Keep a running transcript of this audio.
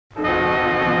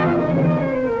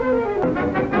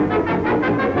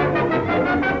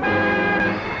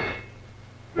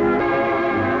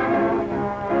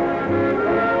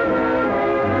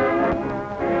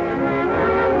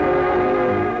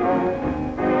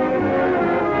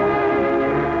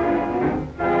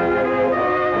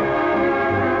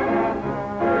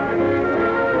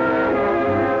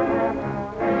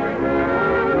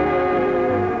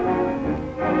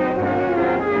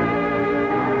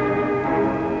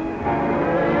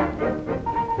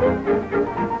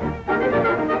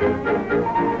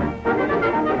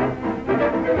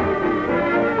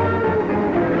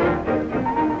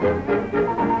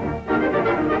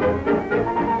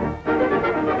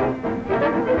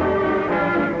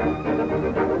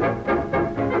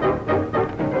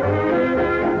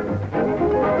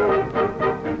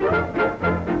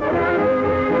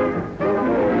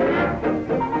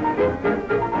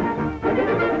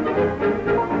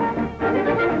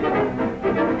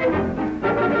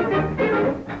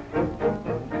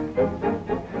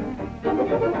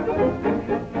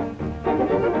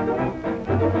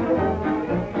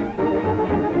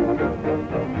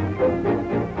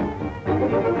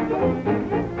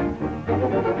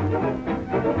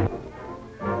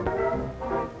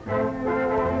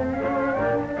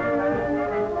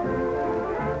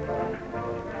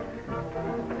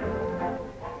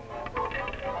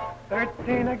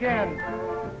again.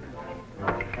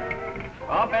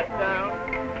 All bets down.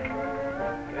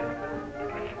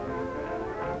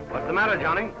 What's the matter,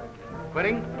 Johnny?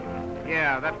 Quitting?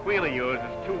 Yeah, that wheel of yours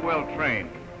is too well trained.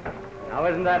 Now,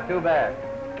 isn't that too bad?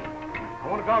 I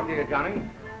want to talk to you, Johnny.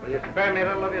 Will you spare me a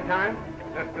little of your time?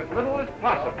 Just as little as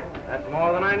possible. That's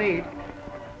more than I need.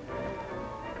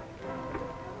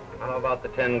 How about the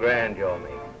 10 grand you owe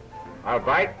me? I'll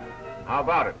bite. How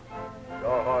about it?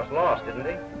 Your horse lost, didn't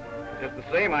he? Just the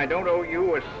same, I don't owe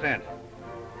you a cent.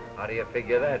 How do you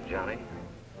figure that, Johnny?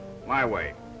 My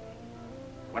way.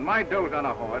 When my doe's on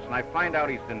a horse and I find out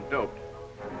he's been doped,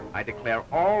 I declare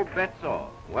all bets off.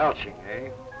 Welching, eh?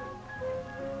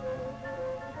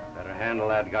 Better handle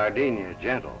that gardenia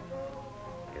gentle.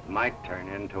 It might turn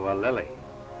into a lily.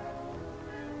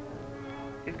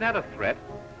 Is that a threat?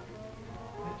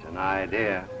 It's an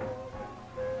idea.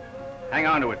 Hang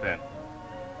on to it, then.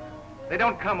 They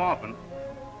don't come often.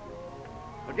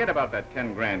 Forget about that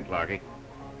 10 grand, Clarky.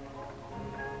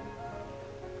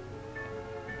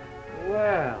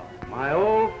 Well, my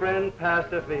old friend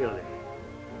Pastor Fielding.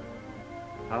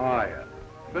 How are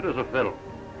you? Fit as a fiddle.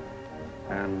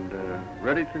 And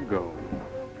ready to go.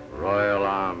 Royal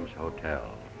Arms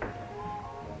Hotel.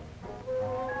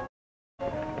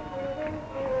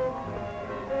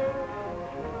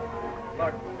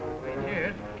 Look,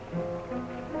 cheers.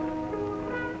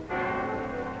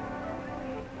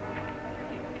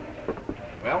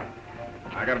 Well,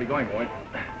 I gotta be going, boys.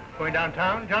 Going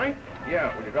downtown, Johnny?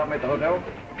 Yeah, will you drop me at the hotel?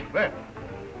 There.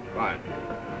 Fine.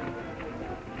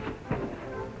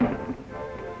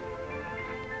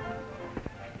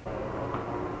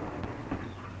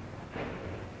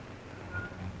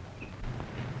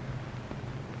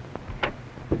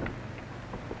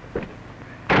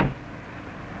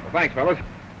 Well, thanks, fellas.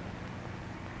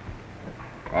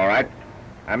 All right.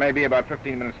 I may be about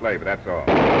 15 minutes late, but that's all.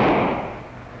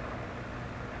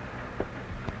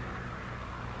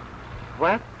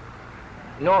 What?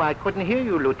 No, I couldn't hear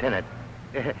you, Lieutenant.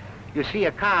 You see,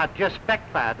 a car just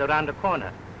backfired around the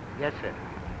corner. Yes, sir.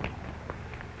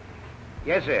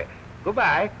 Yes, sir.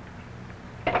 Goodbye.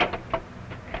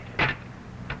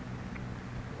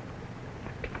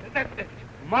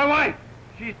 My wife!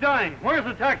 She's dying. Where's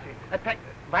the taxi?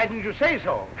 Why didn't you say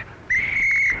so?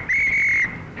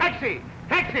 Taxi!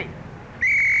 Taxi!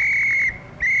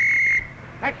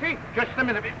 Taxi! Just a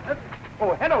minute.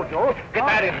 Oh, hello, Joe. Get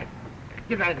that in.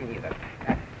 Get that in here.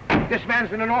 This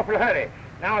man's in an awful hurry.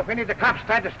 Now, if any of the cops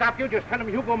tried to stop you, just tell them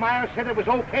Hugo Myers said it was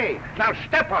okay. Now,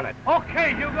 step on it.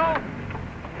 Okay, Hugo.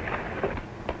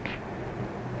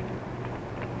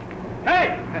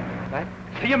 Hey! What?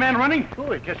 See a man running?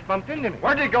 Oh, he just bumped into me.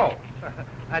 Where'd he go?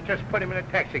 I just put him in a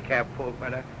taxi cab, poor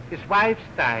brother. His wife's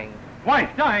dying.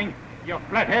 Wife dying? You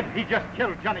flathead, he just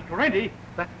killed Johnny Correndi.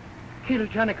 What? Killed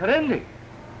Johnny Correndi?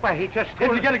 Why, he just Did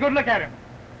told... you get a good look at him?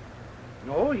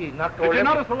 No, he knocked Did over... you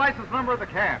notice the license number of the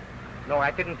cab? No,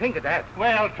 I didn't think of that.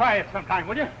 Well, try it sometime,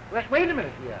 will you? Wait a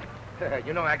minute here.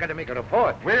 You know, I got to make a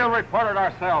report. We'll report it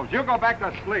ourselves. You go back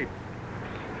to sleep.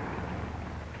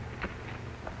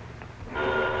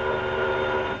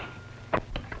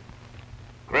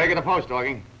 Craig at the post,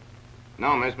 Doggy.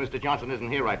 No, miss, Mr. Johnson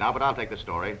isn't here right now, but I'll take the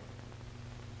story.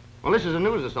 Well, this is a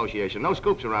news association. No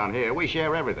scoops around here. We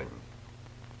share everything.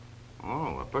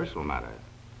 Oh, a personal matter.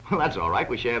 Well, that's all right.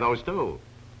 We share those, too.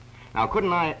 Now,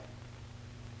 couldn't I...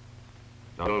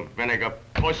 Little vinegar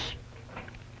puss.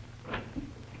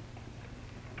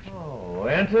 Oh,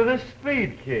 enter the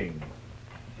Speed King.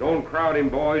 Don't crowd him,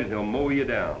 boys. He'll mow you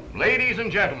down. Ladies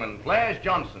and gentlemen, Flash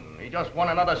Johnson. He just won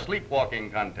another sleepwalking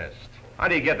contest. How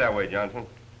do you get that way, Johnson?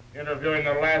 Interviewing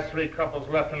the last 3 couples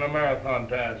left in the marathon,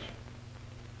 Taz.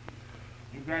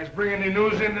 You guys bring any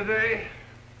news in today?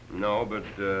 No, but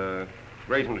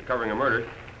Grayson's covering a murder.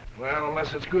 Well,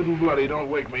 unless it's good and bloody, don't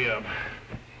wake me up.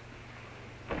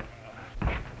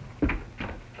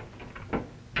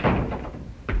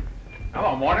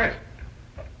 Hello, Morris.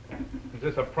 Is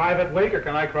this a private leak, or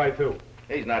can I cry, too?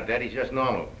 He's not dead. He's just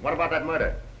normal. What about that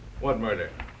murder? What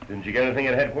murder? Didn't you get anything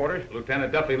at headquarters?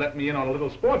 Lieutenant Duffy let me in on a little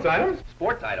sports item.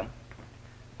 Sports item?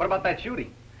 What about that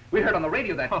shooting? We heard on the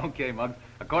radio that... Okay, Muggs.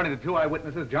 According to 2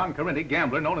 eyewitnesses, John Correndi,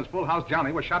 gambler known as Full House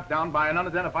Johnny, was shot down by an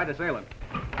unidentified assailant.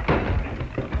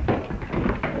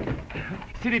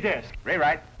 City desk.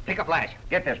 Rewrite. Pick a flash.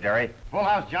 Get this, Jerry. Full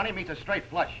House Johnny meets a straight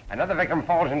flush. Another victim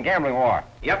falls in gambling war.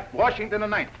 Yep, Washington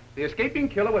and 9th. The escaping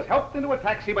killer was helped into a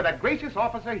taxi by that gracious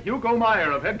officer, Hugo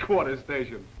Meyer of Headquarters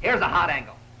Station. Here's a hot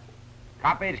angle.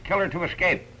 Cop aids killer to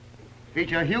escape.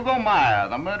 Feature Hugo Meyer,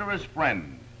 the murderer's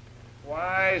friend.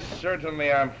 Why,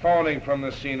 certainly I'm phoning from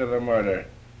the scene of the murder.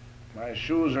 My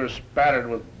shoes are spattered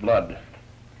with blood.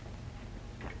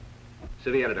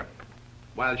 City editor.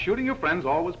 While shooting your friends,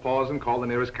 always pause and call the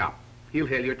nearest cop. He'll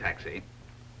hail your taxi.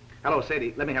 Hello,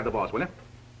 Sadie. Let me have the boss, will you?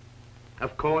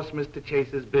 Of course, Mr.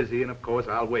 Chase is busy, and of course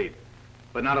I'll wait.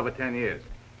 But not over 10 years.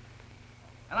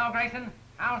 Hello, Grayson.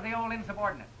 How's the old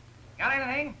insubordinate? Got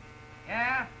anything?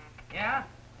 Yeah?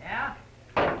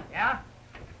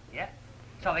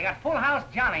 So they got Full House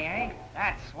Johnny, eh?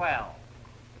 That's swell.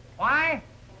 Why?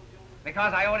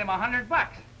 Because I owed him $100.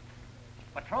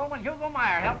 Patrolman Hugo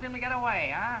Meyer helped him to get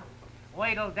away, huh?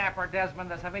 Wait till Dapper Desmond,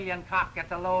 the civilian cop,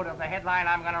 gets a load of the headline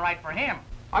I'm going to write for him.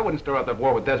 I wouldn't stir up that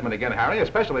war with Desmond again, Harry,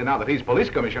 especially now that he's police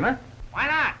commissioner. Why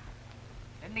not?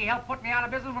 Didn't he help put me out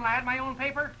of business when I had my own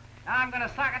paper? Now I'm going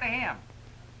to sock it to him.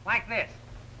 Like this.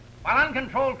 While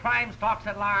uncontrolled crime stalks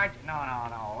at large...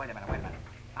 No. Wait a minute.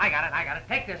 I got it.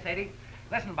 Take this, Sadie.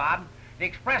 Listen, Bob. The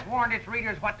Express warned its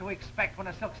readers what to expect when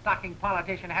a silk-stocking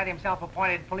politician had himself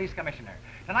appointed police commissioner.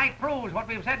 Tonight proves what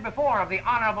we've said before of the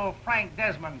Honorable Frank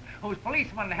Desmond, whose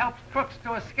policeman helps crooks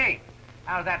to escape.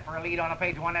 How's that for a lead on a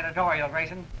page 1 editorial,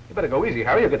 Grayson? You better go easy,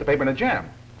 Harry. You'll get the paper in a jam.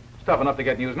 It's tough enough to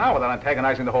get news now without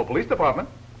antagonizing the whole police department.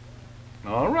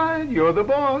 All right, you're the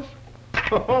boss.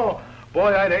 Oh,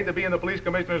 boy, I'd hate to be in the police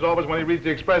commissioner's office when he reads the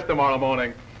Express tomorrow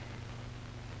morning.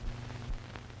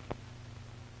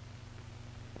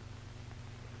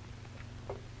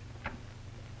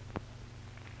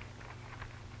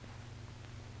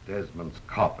 Desmond's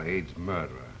cop aids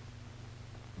murderer.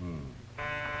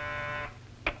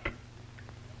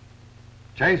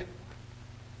 Chase?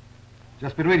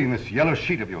 Just been reading this yellow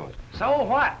sheet of yours. So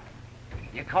what?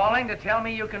 You calling to tell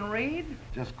me you can read?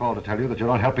 Just called to tell you that you're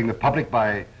not helping the public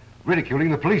by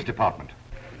ridiculing the police department.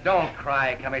 Don't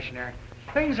cry, Commissioner.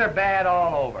 Things are bad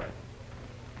all over.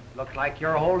 Looks like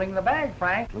you're holding the bag,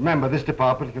 Frank. Remember, this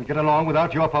department can get along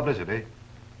without your publicity.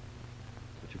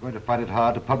 But you're going to find it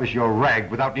hard to publish your rag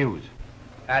without news.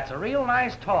 That's a real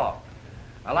nice talk.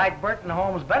 I like Burton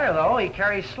Holmes better, though. He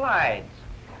carries slides.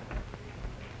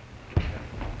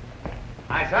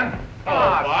 Hi, son.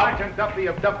 Sergeant Duffy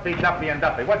of Duffy, and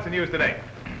Duffy. What's the news today?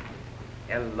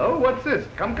 Hello, what's this?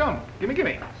 Come.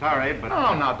 Gimme. Sorry, but...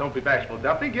 Oh, now, don't be bashful,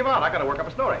 Duffy. Give out. I gotta work up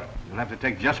a story. You'll have to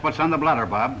take just what's on the blotter,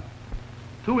 Bob.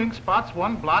 2 ink spots,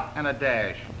 1 blot, and a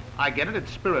dash. I get it,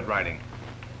 it's spirit writing.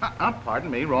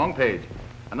 Pardon me, wrong page.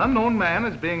 An unknown man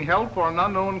is being held for an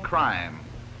unknown crime.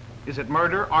 Is it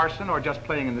murder, arson, or just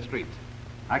playing in the streets?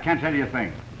 I can't tell you a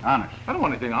thing. Honest. I don't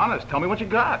want anything honest. Tell me what you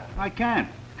got. I can't.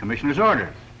 Commissioner's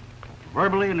orders.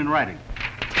 Verbally and in writing.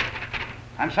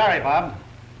 I'm sorry, Bob,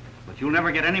 but you'll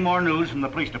never get any more news from the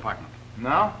police department.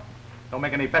 No? Don't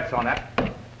make any bets on that.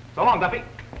 So long, Duffy.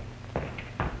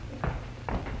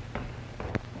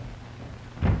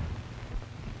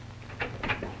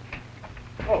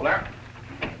 Oh, Blair.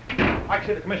 I can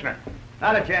see the commissioner.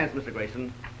 Not a chance, Mr.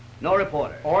 Grayson. No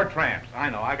reporter. Or tramps. I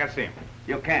know. I got to see him.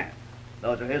 You can't.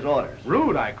 Those are his orders.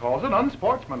 Rude, I calls it.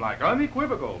 Unsportsmanlike.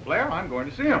 Unequivocal. Blair, I'm going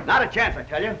to see him. Not a chance, I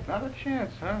tell you. Not a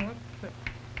chance, huh?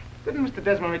 Didn't Mr.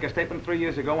 Desmond make a statement 3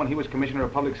 years ago when he was Commissioner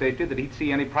of Public Safety that he'd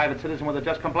see any private citizen with a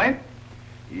just complaint?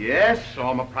 Yes, so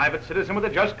I'm a private citizen with a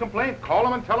just complaint. Call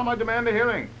him and tell him I demand a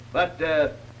hearing. But,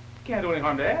 Can't do any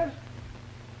harm to ask.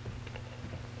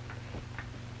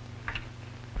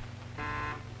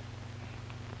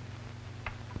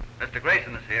 Mr.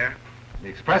 Grayson is here. The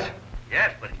Express?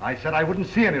 Yes, but... I said I wouldn't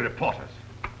see any reporters.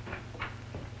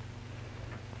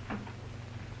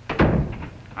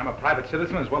 I'm a private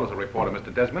citizen as well as a reporter,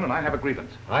 Mr. Desmond, and I have a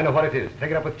grievance. I know what it is. Take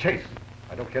it up with Chase.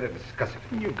 I don't care to discuss it.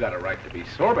 You've got a right to be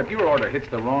sore, but your order hits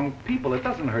the wrong people. It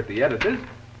doesn't hurt the editors.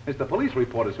 It's the police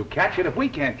reporters who catch it. If we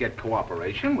can't get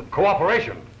cooperation...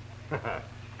 Cooperation?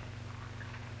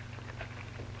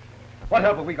 What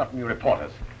help have we got from you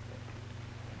reporters?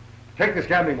 Take this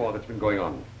gambling war that's been going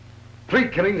on. 3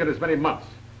 killings in as many months.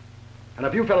 And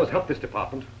have you fellows helped this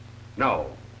department?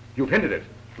 No. You've hindered it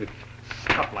with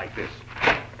stuff like this.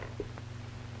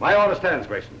 My order stands,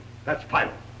 Grayson. That's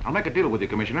final. I'll make a deal with you,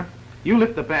 Commissioner. You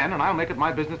lift the ban, and I'll make it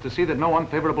my business to see that no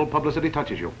unfavorable publicity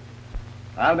touches you.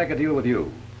 I'll make a deal with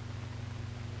you.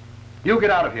 You get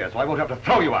out of here so I won't have to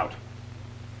throw you out.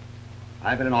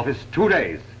 I've been in office 2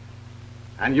 days,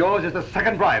 and yours is the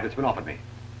second bribe that's been offered me.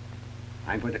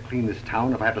 I'm going to clean this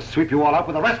town if I have to sweep you all out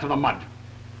with the rest of the mud.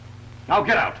 Now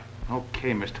get out.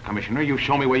 Okay, Mr. Commissioner, you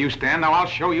show me where you stand. Now I'll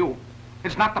show you.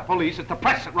 It's not the police, it's the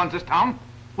press that runs this town.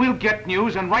 We'll get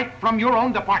news, and right from your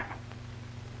own department.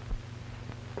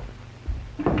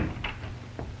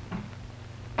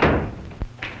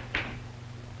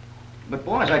 But,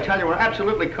 boys, I tell you, we're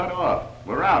absolutely cut off.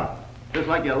 We're out. Just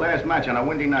like your last match on a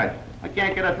windy night. I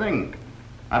can't get a thing.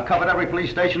 I've covered every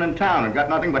police station in town and got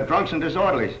nothing but drunks and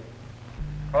disorderlies.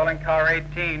 Calling car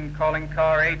 18, calling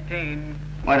car 18.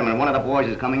 Wait a minute, one of the boys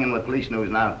is coming in with police news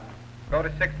now. Go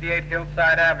to 68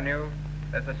 Hillside Avenue.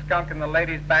 There's a skunk in the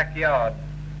lady's backyard.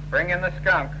 Bring in the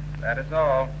skunk, that is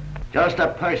all. Just a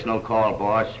personal call,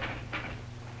 boss.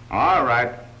 All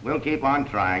right, we'll keep on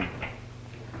trying.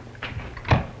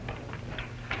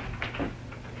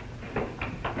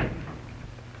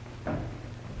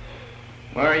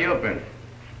 Where have you been?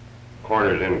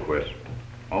 Coroner's inquest.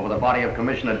 Over the body of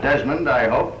Commissioner Desmond, I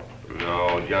hope?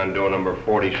 No, John Doe number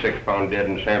 46 found dead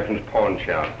in Sampson's pawn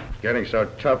shop. Getting so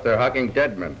tough they're hucking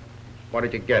dead men. What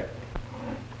did you get?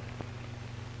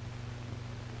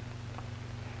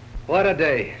 What a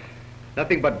day.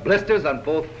 Nothing but blisters on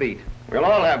both feet. We'll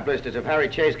all have blisters if Harry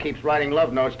Chase keeps writing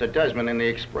love notes to Desmond in the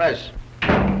Express.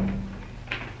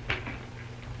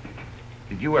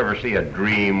 Did you ever see a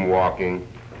dream walking?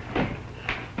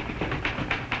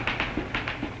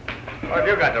 What have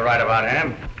you got to write about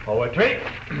him? Poetry.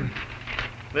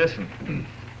 Listen.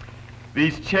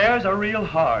 These chairs are real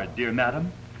hard, dear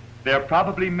madam. They're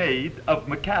probably made of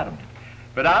macadam.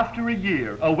 But after a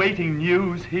year awaiting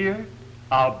news here,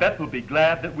 I'll bet we'll be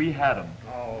glad that we had 'em.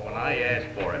 Oh, well, I asked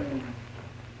for it.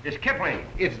 It's Kipling.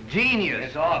 It's genius.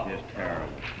 It's all just terrible.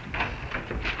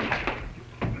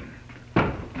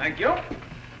 Thank you.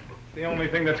 The only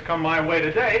thing that's come my way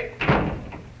today.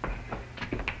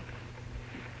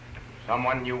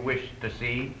 Someone you wish to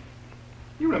see?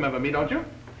 You remember me, don't you?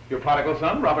 Your prodigal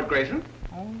son, Robert Grayson.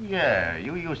 Oh, yeah.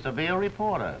 You used to be a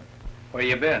reporter. Where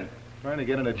you been? Trying to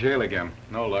get into jail again.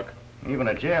 No luck. Even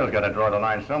a jail's got to draw the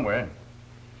line somewhere.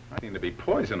 I seem to be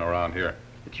poison around here.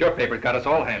 It's your paper got us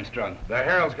all hamstrung. The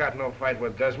Herald's got no fight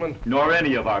with Desmond. Nor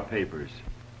any of our papers.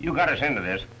 You got us into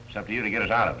this. It's up to you to get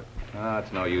us out of it. Ah,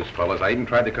 it's no use, fellas. I even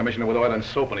tried the commissioner with oil and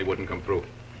soap and he wouldn't come through.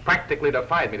 Practically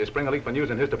defied me to spring a leak for news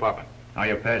in his department. Are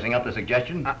you passing up the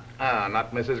suggestion?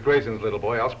 Not Mrs. Grayson's little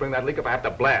boy. I'll spring that leak if I have to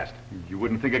blast. You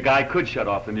wouldn't think a guy could shut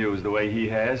off the news the way he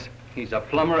has. He's a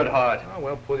plumber at heart. Oh,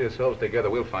 well, pull yourselves together.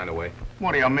 We'll find a way.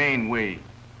 What do you mean, we?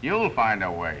 You'll find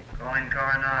a way. Calling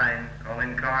car 9.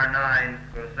 Calling car 9.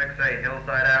 Go to 68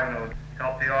 Hillside Avenue.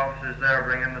 Help the officers there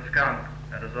bring in the skunk.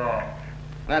 That is all.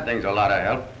 That thing's a lot of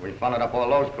help. We followed up all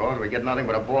those calls. We get nothing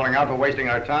but a bawling out for wasting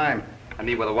our time. And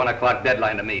me with a 1 o'clock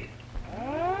deadline to meet.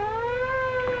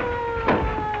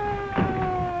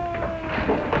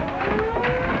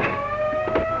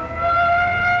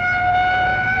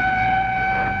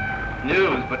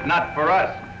 News, but not for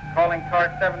us. Calling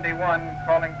car 71.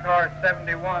 Calling car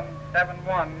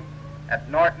 7171 at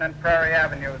Norton and Prairie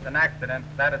Avenues. An accident.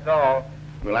 That is all.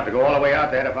 We'll have to go all the way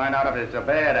out there to find out if it's a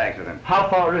bad accident. How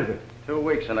far is it? 2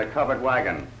 weeks in a covered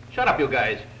wagon. Shut up, you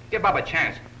guys. Give Bob a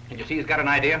chance. Can't you see he's got an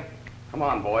idea? Come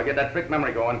on, boy. Get that trick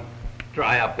memory going.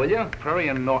 Dry up, will you? Prairie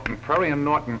and Norton. Prairie and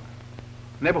Norton.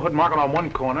 Neighborhood market on one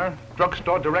corner.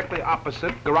 Drugstore directly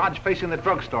opposite. Garage facing the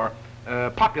drugstore.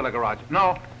 Popular Garage.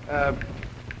 No,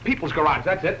 People's Garage.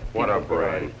 That's it. What a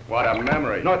brain. What a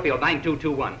memory. Northfield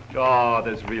 9221. Oh,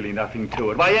 there's really nothing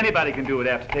to it. Why, anybody can do it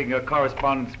after taking a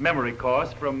correspondence memory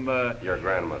course from, Your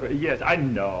grandmother. Yes, I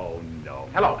know.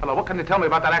 Hello. What can you tell me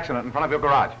about that accident in front of your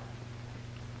garage?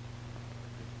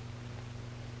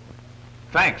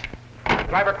 Thanks.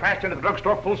 Driver crashed into the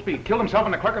drugstore full speed. Killed himself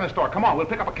and the clerk in the store. Come on, we'll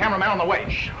pick up a cameraman on the way.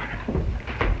 Sure.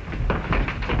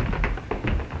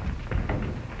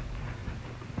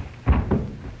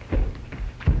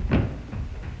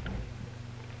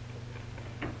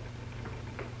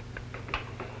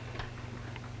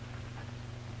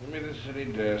 Give me the city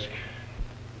desk.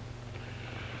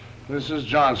 This is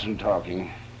Johnson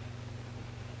talking.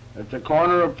 At the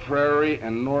corner of Prairie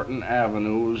and Norton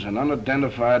Avenues, an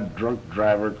unidentified drunk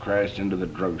driver crashed into the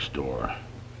drugstore,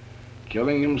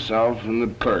 killing himself and the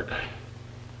clerk,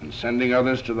 and sending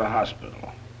others to the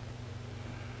hospital.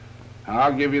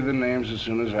 I'll give you the names as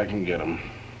soon as I can get them.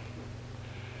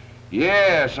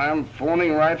 Yes, I'm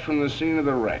phoning right from the scene of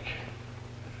the wreck.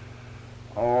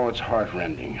 Oh, it's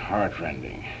heartrending,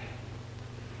 heartrending.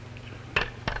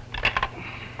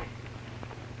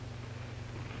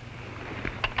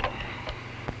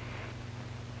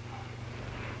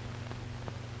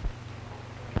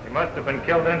 He must have been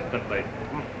killed instantly.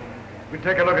 We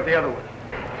take a look at the other one.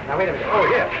 Now, wait a minute. Oh,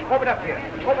 here. Open up here.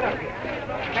 Open up here.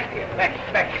 Back here.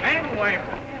 Back. Hang away.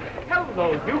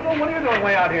 Hello, Hugo. What are you doing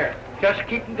way out here? Just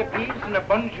keeping the peace in a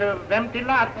bunch of empty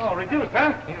lots. Oh, reduced,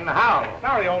 huh? In the house.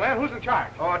 Sorry, old man. Who's in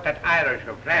charge? Oh, that Irish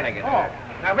of Flanagan. Oh,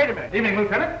 now, wait a minute. Evening,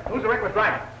 Lieutenant. Who's the reckless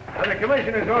driver? The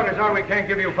commissioner's orders are we can't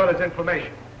give you fellas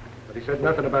information. But he said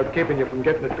nothing about keeping you from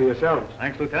getting it for yourselves.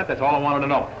 Thanks, Lieutenant. That's all I wanted to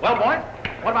know. Well, boys,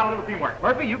 what about a little teamwork?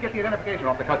 Murphy, you get the identification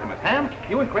off the customers. Ham,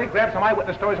 you and Craig grab some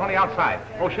eyewitness stories on the outside.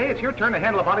 O'Shea, it's your turn to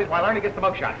handle the bodies while Ernie gets the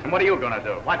mugshots. And what are you gonna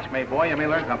do? Watch me, boy. You may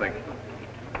learn something.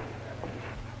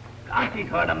 I teach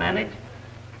her to manage.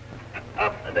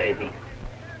 Up the daisy.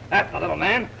 That's the little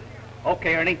man.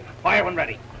 Okay, Ernie. Fire when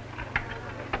ready.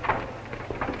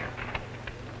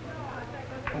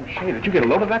 Oh, Shay, did you get a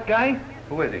load of that guy?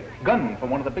 Who is he? Gunman from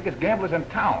one of the biggest gamblers in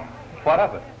town. What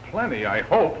of it? Plenty, I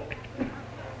hope.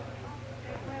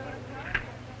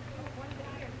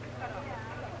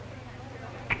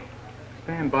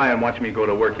 Stand by and watch me go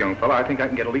to work, young fella. I think I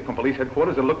can get a lead from police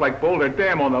headquarters that'll look like Boulder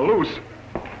Dam on the loose.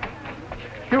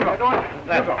 Hugo, Hugo, come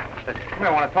here,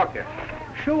 I want to talk to you.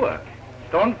 Sure.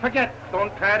 Don't forget,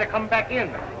 don't try to come back in.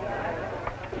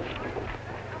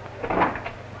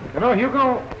 You know,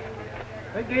 Hugo,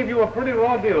 they gave you a pretty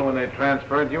raw deal when they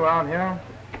transferred you out here.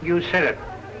 You said it.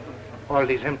 All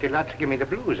these empty lots give me the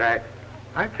blues. I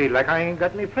feel like I ain't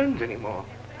got any friends anymore.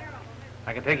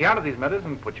 I can take you out of these matters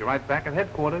and put you right back at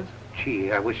headquarters.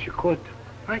 Gee, I wish you could.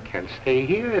 I can't stay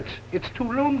here. It's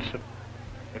too lonesome.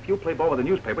 If you play ball with the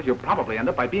newspapers, you'll probably end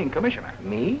up by being commissioner.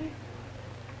 Me?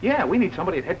 Yeah, we need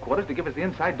somebody at headquarters to give us the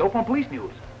inside dope on police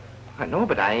news. I know,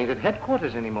 but I ain't at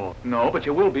headquarters anymore. No, but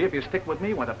you will be if you stick with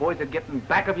me. When the boys would get in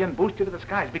back of you and boost you to the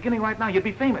skies. Beginning right now, you'd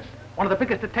be famous. One of the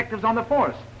biggest detectives on the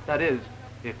force. That is,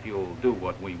 if you'll do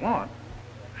what we want.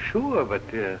 Sure, but,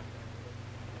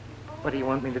 what do you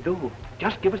want me to do?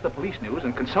 Just give us the police news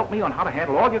and consult me on how to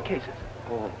handle all your cases.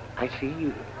 Oh, I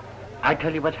see. I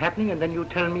tell you what's happening, and then you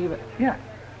tell me... Yeah.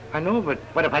 I know, but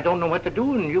what if I don't know what to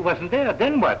do and you wasn't there?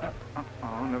 Then what?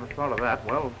 Oh, never thought of that.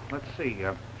 Well, let's see.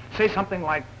 Say something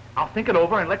like, I'll think it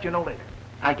over and let you know later.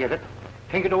 I get it.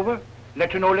 Think it over,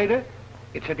 let you know later.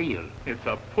 It's a deal. It's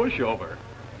a pushover.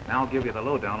 Now I'll give you the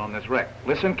lowdown on this wreck.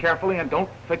 Listen carefully and don't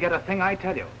forget a thing I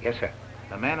tell you. Yes, sir.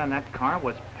 The man in that car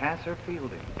was Passer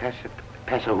Fielding. Passer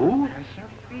who? Passer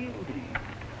Fielding.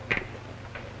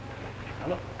 Now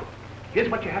look, here's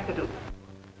what you have to do.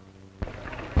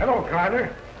 Hello,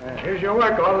 Carter. Here's your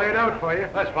work all laid out for you.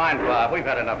 That's fine, Bob. We've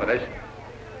had enough of this.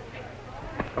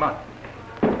 Come on.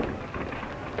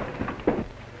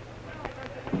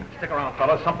 Stick around,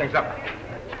 fellas. Something's up.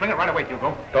 Spring it right away,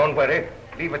 Hugo. Don't worry.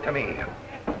 Leave it to me.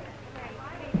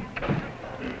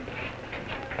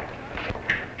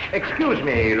 Excuse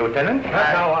me, Lieutenant. Not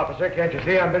now, officer. Can't you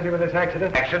see I'm busy with this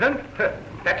accident? Accident?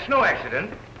 That's no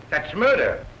accident. That's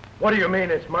murder. What do you mean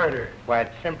it's murder? Why,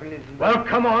 it's simply... Well,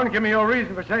 come on. Give me your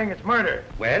reason for saying it's murder.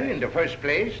 Well, in the first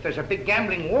place, there's a big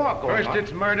gambling war going on. First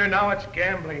it's murder, now it's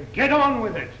gambling. Get on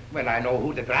with it. Well, I know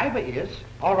who the driver is.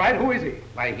 All right, who is he?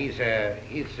 Why, he's a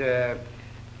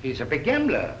big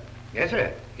gambler. Yes,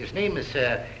 sir. His name is,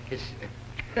 it's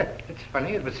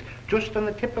funny, it was just on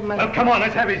the tip of my... Well, come on,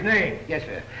 let's have his name. Yes,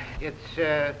 sir. It's,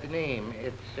 the name,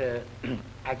 it's,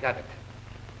 I got it.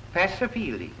 Passer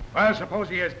Fielding. Well, suppose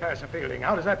he is Passer Fielding.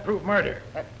 How does that prove murder?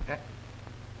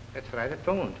 That's right, it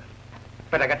don't.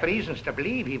 But I got reasons to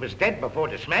believe he was dead before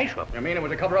the smash-up. You mean it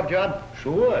was a cover-up job?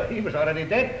 Sure, he was already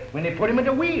dead when they put him in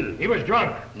the wheel. He was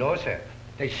drunk. No, sir.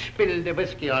 They spilled the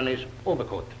whiskey on his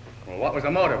overcoat. Well, what was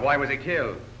the motive? Why was he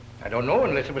killed? I don't know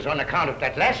unless it was on account of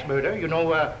that last murder. You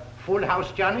know, Full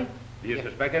House Johnny? Do you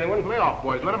suspect anyone? Lay off,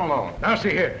 boys. Let him alone. Now, see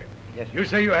here. Yes, sir. You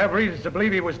say you have reasons to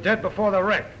believe he was dead before the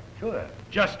wreck. Sure.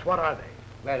 Just what are they?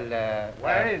 Well,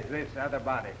 Where is this other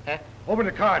body? Huh? Over in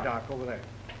the car, Doc, over there.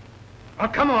 Oh,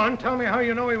 come on. Tell me how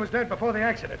you know he was dead before the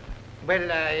accident.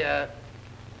 Well,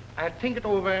 I'll think it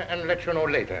over and let you know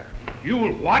later.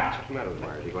 You'll what? What's the matter with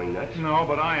Myers? Is he going nuts? No,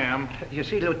 but I am. You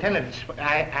see, Lieutenant,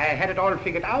 I had it all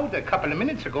figured out a couple of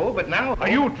minutes ago, but now... Are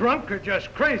you drunk or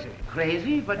just crazy?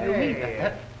 Crazy? What do you mean?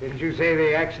 Didn't you say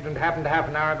the accident happened half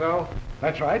an hour ago?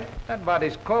 That's right. That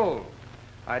body's cold.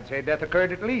 I'd say death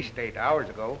occurred at least 8 hours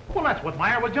ago. Well, that's what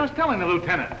Meyer was just telling the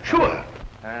lieutenant. Sure.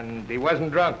 And he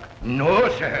wasn't drunk. No,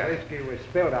 sir. Whiskey was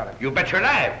spilled on him. You bet your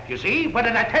life. You see? What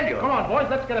did I tell you? Come on, boys.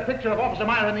 Let's get a picture of Officer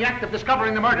Meyer in the act of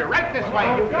discovering the murder. Right this way.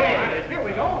 Okay. Here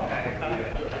we go.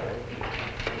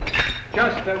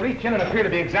 Just reach in and appear to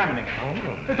be examining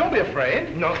it. Oh. Don't be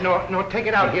afraid. No, take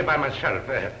it out here by myself.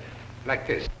 Like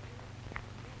this.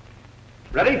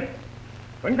 Ready?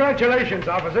 Congratulations,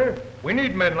 officer. We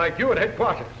need men like you at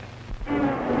headquarters.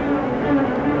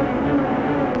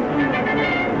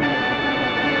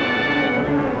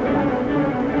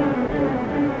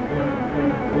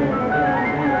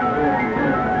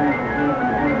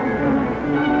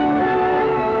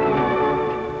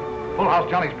 Full House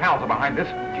Johnny's pals are behind this.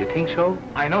 Do you think so?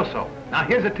 I know so. Now,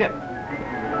 here's a tip.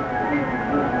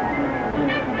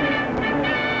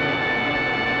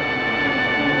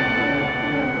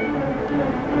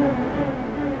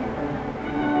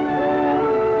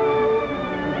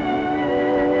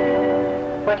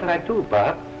 What'll I do,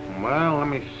 Bob? Well, let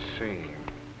me see.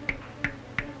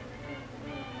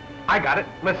 I got it.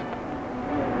 Listen.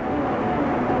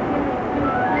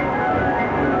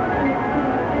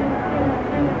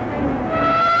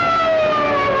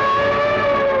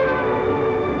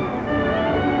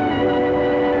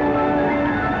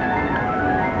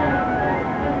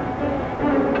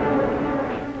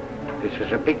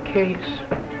 case.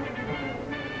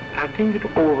 I'll think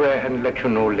it over and let you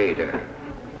know later.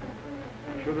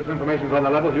 Sure this information's on the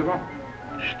level, Hugo?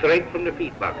 Straight from the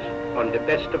feed box, on the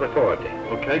best of authority.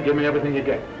 Okay, give me everything you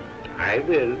get. I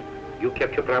will. You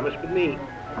kept your promise with me.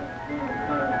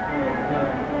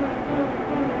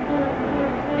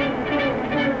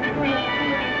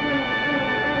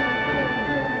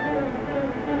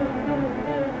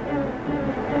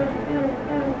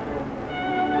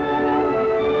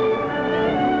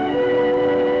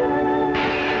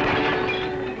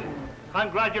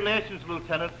 Congratulations,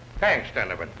 Lieutenant. Thanks,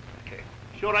 Donovan.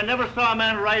 Sure, I never saw a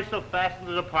man rise so fast in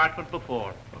the department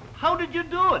before. How did you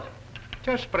do it?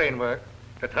 Just brain work.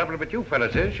 The trouble with you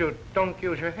fellas is you don't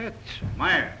use your heads.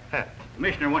 Meyer,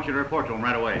 Commissioner wants you to report to him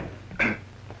right away.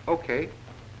 Okay.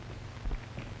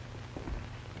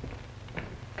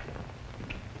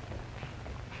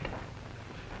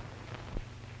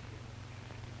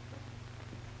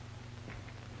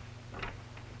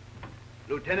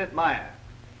 Lieutenant Meyer.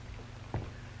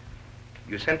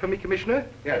 You sent for me, Commissioner?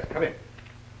 Yes, come in.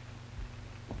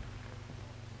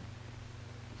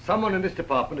 Someone in this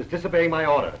department is disobeying my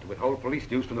order to withhold police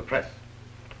news from the press.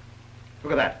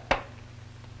 Look at that.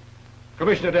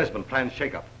 Commissioner Desmond plans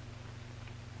shake-up.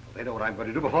 Well, they know what I'm going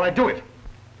to do before I do it.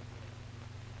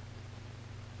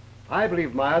 I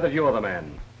believe, Meyer, that you're the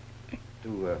man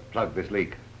to plug this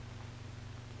leak.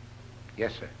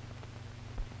 Yes, sir.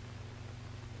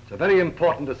 It's a very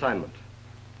important assignment.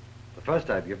 The first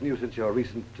I've given you since your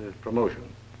recent promotion.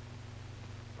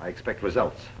 I expect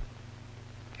results.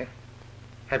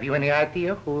 Have you any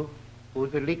idea who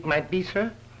the leak might be,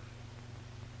 sir?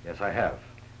 Yes, I have.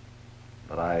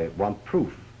 But I want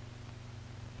proof.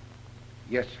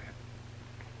 Yes,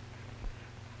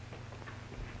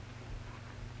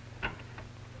 sir.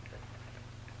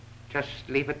 Just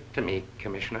leave it to me,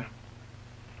 Commissioner.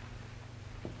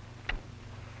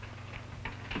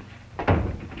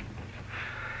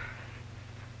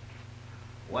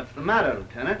 What's the matter,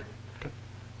 Lieutenant?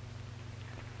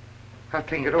 I'll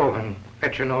think it over and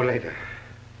let you know later.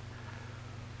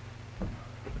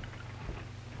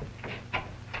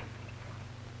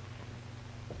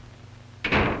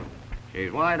 She's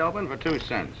wide open for 2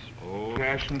 cents. Oh,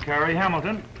 cash and carry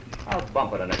Hamilton. I'll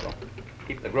bump it a nickel.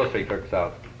 Keep the grocery clerks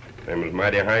out. Them is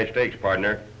mighty high stakes,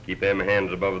 partner. Keep them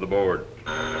hands above the board.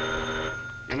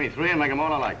 Give me 3 and make them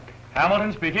all alike.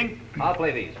 Hamilton speaking. I'll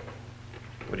play these.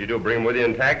 What'd you do, bring them with you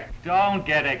intact? Don't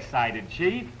get excited,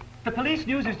 Chief. The police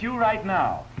news is due right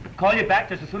now. Call you back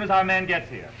just as soon as our man gets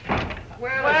here.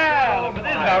 Well, if it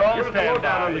isn't our own stand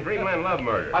down on the down. Greenland love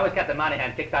murder. I was Captain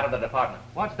Monahan kicked out of the department.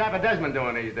 What's Dapper Desmond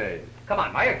doing these days? Come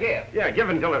on, Meyer, give. Yeah, give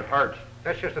until it hurts.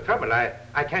 That's just the trouble.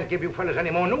 I can't give you fellas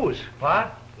any more news.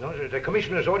 What? No, the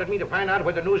commissioner's ordered me to find out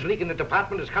where the news leak in the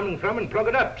department is coming from and plug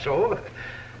it up, so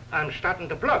I'm starting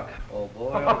to plug. Oh,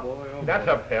 boy, oh, boy, oh, boy. That's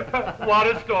a pip. What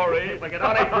a story. We can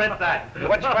only print that.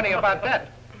 What's funny about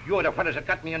that? You're the fellas that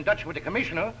got me in touch with the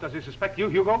commissioner. Does he suspect you,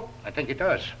 Hugo? I think he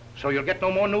does. So you'll get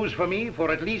no more news from me for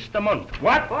at least a month.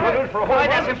 What? We'll do it for a whole Why,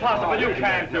 month. that's impossible. You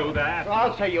can't do that.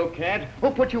 I'll say you can't.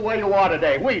 Who put you where you are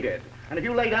today? We did. And if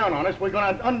you lay down on us, we're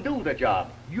going to undo the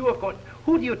job. You're going...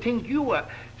 Who do you think you are?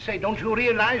 Say, don't you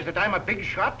realize that I'm a big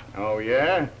shot? Oh,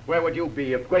 yeah? Where would you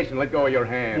be if Grayson let go of your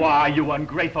hand? Why, you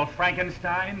ungrateful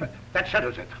Frankenstein. That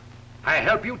settles it. I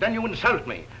help you, then you insult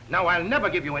me. Now I'll never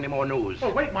give you any more news.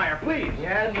 Oh, wait, Meyer, please.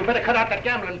 Yeah, and you better cut out that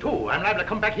gambling, too. I'm liable to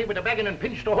come back here with a wagon and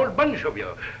pinch the whole bunch of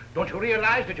you. Don't you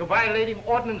realize that you're violating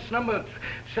ordinance number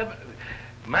 7...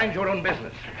 Mind your own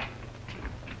business.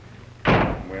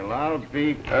 Well, I'll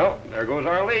be... Well, there goes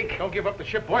our leak. Don't give up the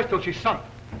ship, boys, till she's sunk.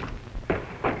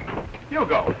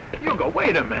 Hugo,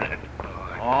 wait a minute.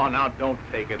 Oh, now don't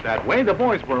take it that way. The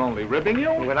boys were only ribbing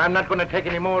you. Well, I'm not going to take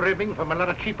any more ribbing from a lot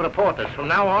of cheap reporters. From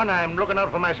now on, I'm looking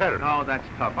out for myself. No, that's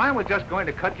tough. I was just going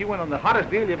to cut you in on the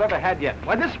hottest deal you've ever had yet.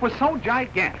 Why, this was so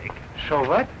gigantic. So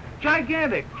what?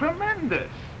 Gigantic.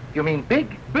 Tremendous. You mean big?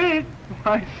 Big?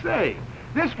 I say.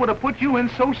 This would have put you in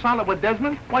so solid with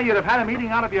Desmond, why, you'd have had him eating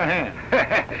out of your hand.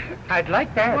 I'd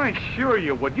like that. Why, sure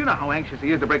you would. You know how anxious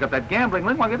he is to break up that gambling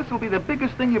ring. Why, this will be the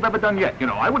biggest thing you've ever done yet. You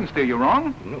know, I wouldn't steer you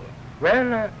wrong. No.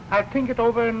 Well, I'll think it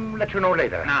over and let you know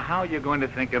later. Now, how are you going to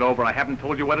think it over? I haven't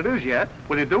told you what it is yet.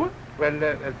 Will you do it? Well,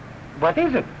 what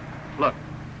is it? Look,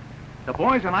 the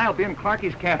boys and I will be in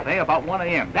Clarky's Cafe about 1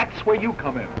 a.m. That's where you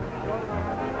come in.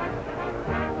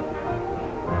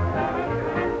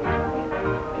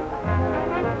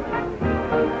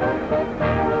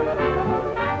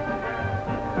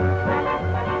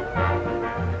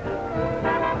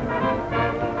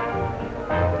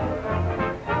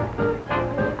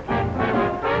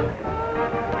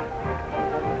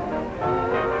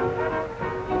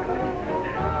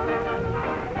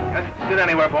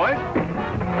 anywhere, boys.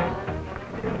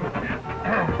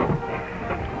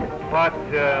 But,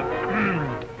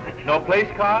 no place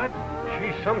card?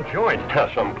 Geez, some joint.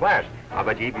 Some class. I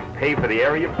bet you even pay for the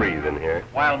air you breathe in here.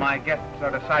 While my guests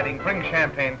are deciding, bring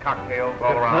champagne cocktails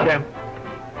all around.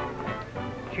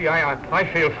 Gee, I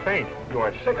feel faint. You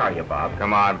aren't sick, are you, Bob?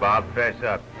 Come on, Bob, fess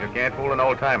up. You can't fool an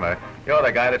old-timer. You're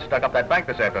the guy that stuck up that bank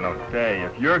this afternoon. Say,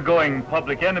 if you're going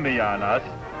public enemy on us,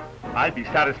 I'd be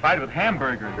satisfied with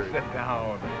hamburgers. Sit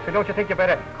down. So don't you think you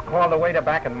better call the waiter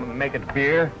back and make it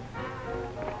beer?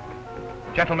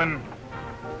 Gentlemen,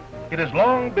 it has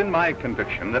long been my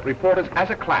conviction that reporters as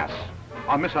a class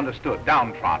are misunderstood,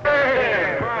 downtrodden.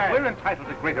 Right. We're entitled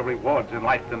to greater rewards in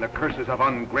life than the curses of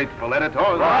ungrateful editors.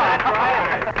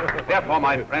 Right. Therefore,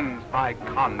 my friends, I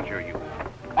conjure you,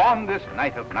 on this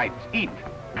night of nights, eat,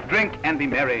 drink, and be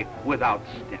merry without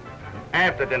stint.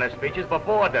 After dinner speeches,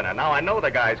 before dinner. Now I know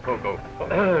the guy's cuckoo.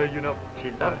 You know,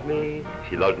 she loves me.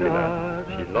 She loves me not.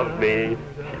 She loves me.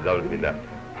 She loves me not.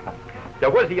 There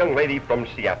was a young lady from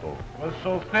Seattle. Was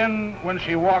so thin, when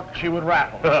she walked, she would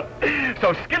rattle.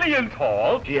 So skinny and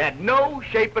tall. She had no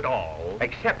shape at all,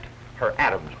 except her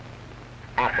Adam's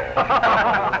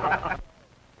apple.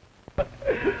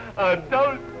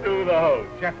 Don't do the host.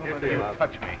 Gentlemen, you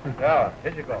touch me. Yeah,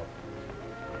 here you go.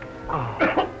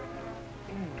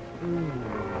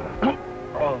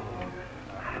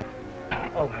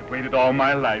 I've waited all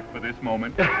my life for this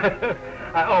moment. Caviar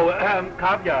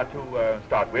to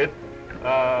start with.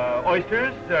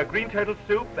 Oysters, green turtle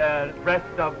soup, and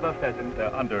breast of pheasant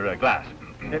under glass.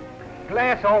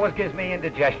 Glass always gives me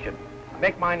indigestion.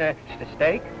 Make mine a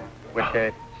steak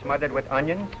with smothered with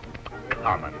onions.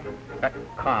 Common.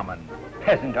 Common.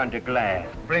 Peasant under glass.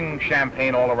 Bring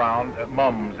champagne all around.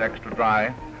 Mum's extra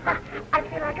dry. I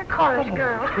feel like a chorus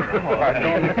girl.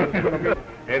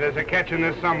 Hey, there's a catch in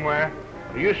this somewhere.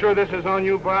 Are you sure this is on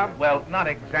you, Bob? Well, not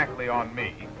exactly on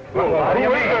me. What do you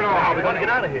mean? How are we going to get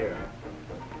out of here?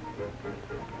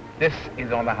 This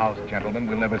is on the house, gentlemen.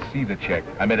 We'll never see the check.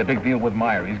 I made a big deal with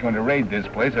Meyer. He's going to raid this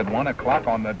place at 1 o'clock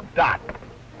on the dot.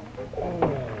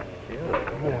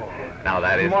 Now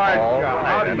that is My all God. right.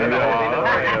 How do you know?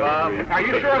 Are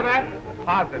you sure of that?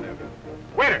 Positive.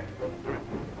 Waiter!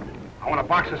 I want a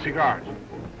box of cigars.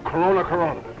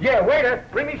 Corona. Yeah, waiter,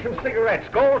 bring me some cigarettes.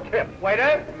 Gold tip.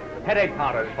 Waiter, headache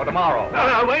powders for tomorrow.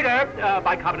 Waiter,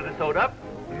 bicarbonate of soda.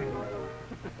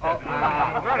 Oh,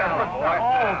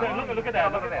 look at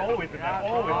that. Always at that.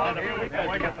 Always at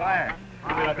that.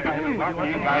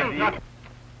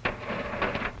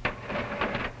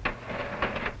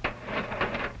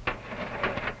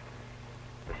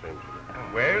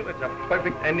 Well, it's a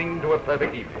perfect ending to a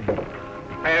perfect evening.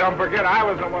 Hey, don't forget, I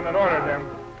was the one that ordered them.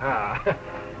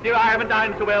 Dear, I haven't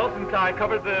dined so well since I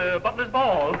covered the butler's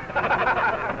ball.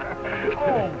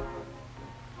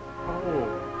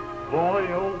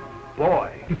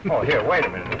 Boy. Oh, here, wait a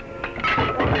minute.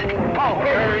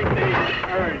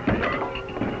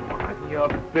 You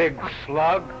big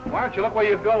slug. Why don't you look where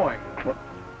you're going?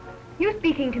 You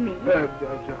speaking to me?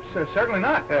 Certainly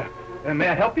not. May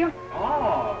I help you?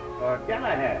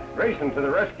 Galahad. Racing to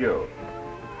the rescue.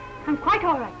 I'm quite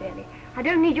all right, Barry. I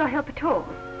don't need your help at all.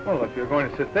 Well, if you're going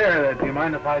to sit there, do you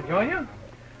mind if I join you?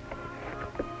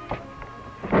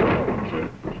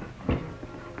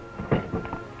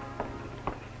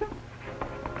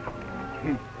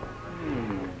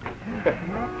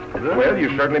 Well, you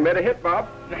certainly made a hit, Bob.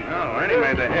 No, Ernie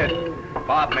made the hit.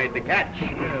 Bob made the catch.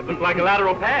 Looked like a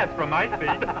lateral pass from my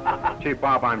speed. Gee,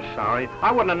 Bob, I'm sorry.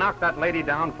 I wouldn't have knocked that lady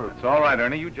down for... It's all right,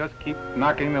 Ernie. You just keep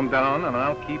knocking them down, and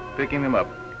I'll keep picking them up.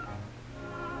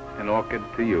 An orchid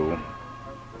to you.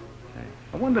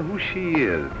 I wonder who she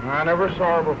is. I never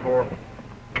saw her before.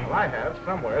 Well, I have,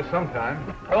 somewhere,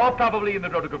 sometime. Oh, probably in the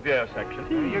Rotocopier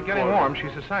section. You're getting warm.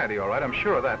 She's society, all right. I'm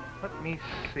sure of that. Let me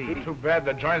see. Too bad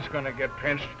the joint's going to get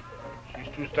pinched. She's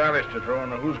too stylish to throw in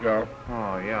the hoosgow.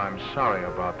 Oh, yeah, I'm sorry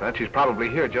about that. She's probably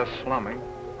here just slumming.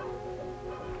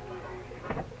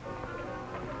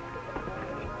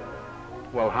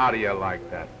 Well, how do you like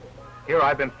that? Here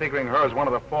I've been figuring her as one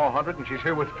of the 400, and she's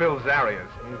here with Phil Zarias.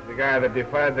 He's the guy that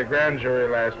defied the grand jury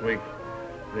last week.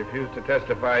 Refused to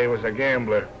testify he was a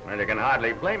gambler. Well, you can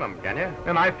hardly blame him, can you?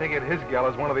 And I figured his gal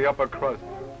is one of the upper crust.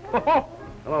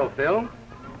 Hello, Phil.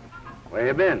 Where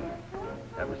you been?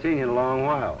 Haven't seen you in a long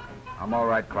while. I'm all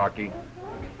right, Clarky.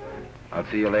 I'll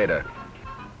see you later.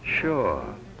 Sure.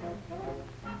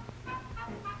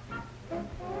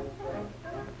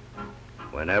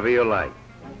 Whenever you like.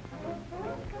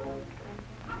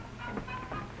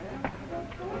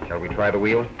 Shall we try the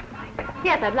wheel?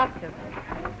 Yes, I'd love to.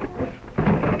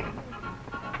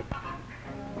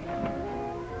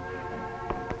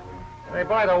 Say,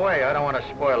 by the way, I don't want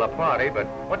to spoil the party, but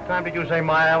what time did you say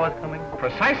Meyer was coming?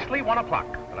 Precisely 1 o'clock.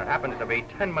 Well, it happens to be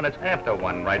 10 minutes after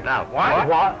 1 right now.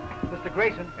 What? Mr.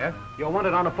 Grayson? Yes? You're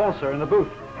wanted on the phone, sir, in the booth.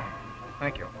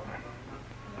 Thank you.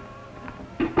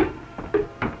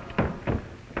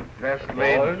 Best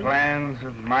laid plans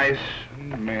of mice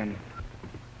and men.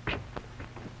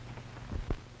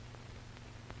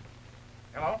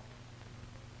 Hello?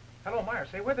 Hello, Meyer.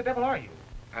 Say, where the devil are you?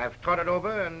 I've thought it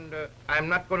over, and I'm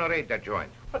not going to raid that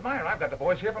joint. But, Meyer, I've got the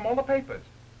boys here from all the papers.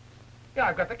 Yeah,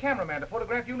 I've got the cameraman to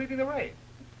photograph you leading the raid.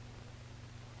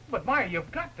 But, Meyer, you've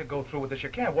got to go through with this. You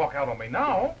can't walk out on me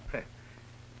now.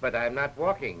 But I'm not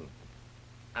walking.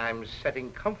 I'm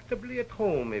sitting comfortably at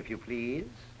home, if you please.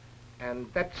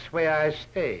 And that's where I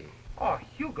stay. Oh,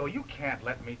 Hugo, you can't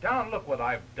let me down. Look what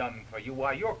I've done for you.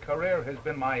 Why, your career has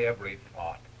been my every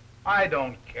thought. I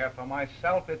don't care for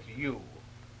myself. It's you.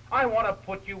 I want to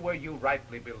put you where you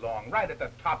rightly belong, right at the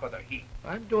top of the heap.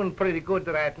 I'm doing pretty good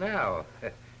right now.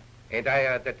 Ain't I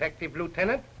a detective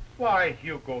lieutenant? Why,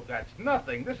 Hugo, that's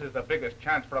nothing. This is the biggest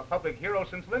chance for a public hero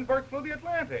since Lindbergh flew the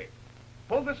Atlantic.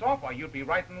 Pull this off, why, you'd be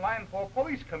right in line for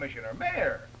police commissioner,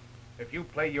 mayor. If you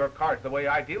play your cards the way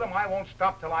I deal them, I won't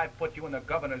stop till I put you in the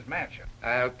governor's mansion.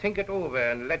 I'll think it over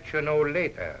and let you know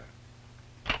later.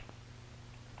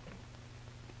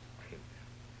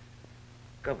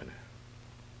 Governor,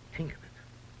 think of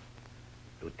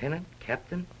it. Lieutenant,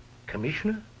 captain,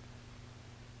 commissioner,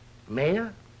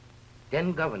 mayor,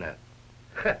 then governor.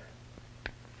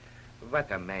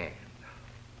 What a man.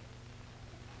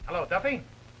 Hello, Duffy.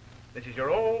 This is your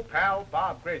old pal,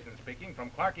 Bob Grayson, speaking from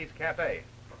Clarky's Cafe.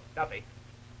 Duffy,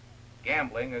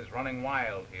 gambling is running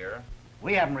wild here.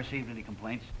 We haven't received any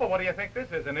complaints. Well, what do you think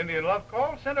this is, an Indian love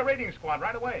call? Send a raiding squad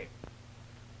right away.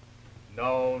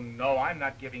 No, I'm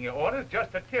not giving you orders,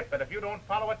 just a tip. But if you don't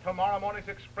follow it, tomorrow morning's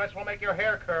express will make your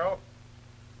hair curl.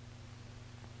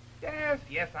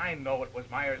 Yes, I know it was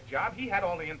Meyer's job. He had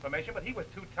all the information, but he was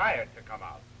too tired to come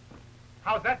out.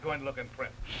 How's that going to look in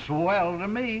print? Swell to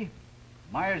me.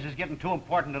 Myers is getting too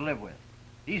important to live with.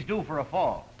 He's due for a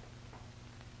fall.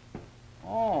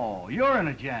 Oh, you're in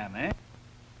a jam, eh?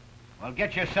 Well,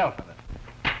 get yourself of it.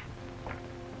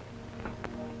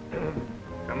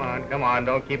 Come on,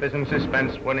 don't keep us in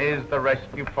suspense. When is the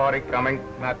rescue party coming?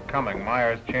 Not coming.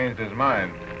 Myers changed his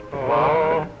mind.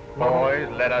 Oh, boys,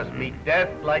 let us meet death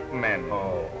like men.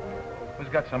 Oh. Who's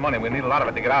got some money? We need a lot of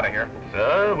it to get out of here.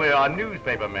 Sir, we are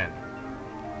newspaper men.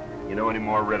 You know any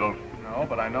more riddles? No,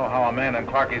 but I know how a man in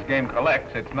Clarky's game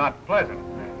collects. It's not pleasant.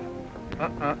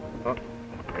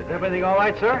 Is everything all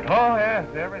right, sir? Oh, yes,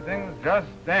 everything's just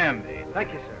dandy.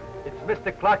 Thank you, sir. It's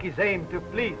Mr. Clarky's aim to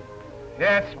please.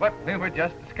 Yes, what we were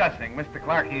just discussing, Mr.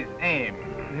 Clarky's aim.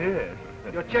 Yes.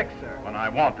 Your check, sir. When I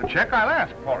want the check, I'll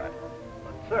ask for it.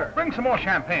 But, sir... Bring some more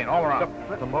champagne all around.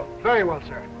 Very well,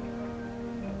 sir.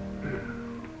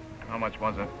 How much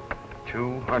was it?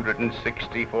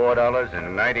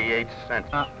 $264.98.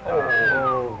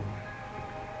 Oh.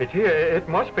 It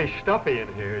must be stuffy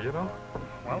in here, you know.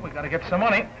 Well, we got to get some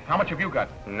money. How much have you got?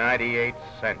 98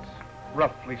 cents.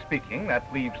 Roughly speaking,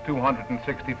 that leaves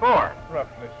 264.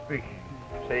 Roughly speaking.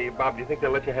 Say, Bob, do you think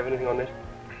they'll let you have anything on this?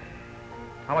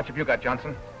 How much have you got,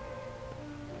 Johnson?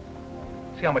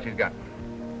 See how much he's got.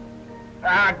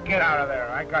 Ah, get out of there.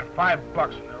 I got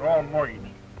 $5 and they're all mortgaged.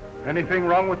 Anything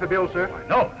wrong with the bill, sir? Why,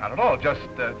 no, not at all. Just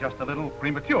a little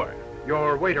premature.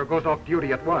 Your waiter goes off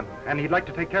duty at 1, and he'd like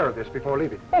to take care of this before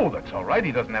leaving. Oh, that's all right.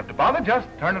 He doesn't have to bother. Just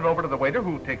turn it over to the waiter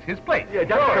who takes his place. Yeah,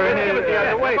 just turn it the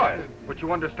other way. But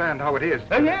you understand how it is.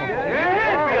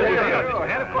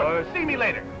 Yeah, of course. See me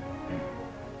later.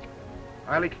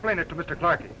 I'll explain it to Mr.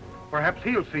 Clarky. Perhaps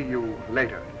he'll see you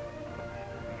later.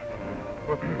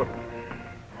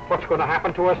 What's going to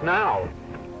happen to us now?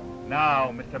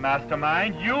 Now, Mr.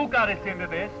 Mastermind, you got us into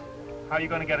this. How are you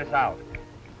going to get us out?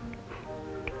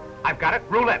 I've got it.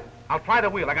 Roulette. I'll try the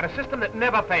wheel. I got a system that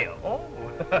never fails. Oh,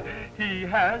 he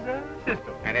has a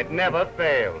system. And it never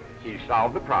fails. He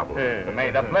solved the problem. May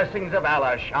the blessings of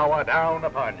Allah shower down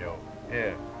upon you.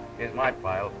 Here, here's my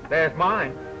file. There's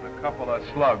mine. A couple of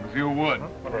slugs, you would.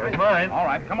 There's mine. All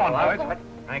right, come on, boys.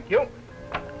 Thank you.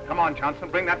 Come on,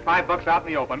 Johnson. Bring that $5 out in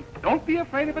the open. Don't be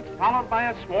afraid if it's followed by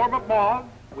a swarm of moths.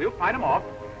 We'll fight them off.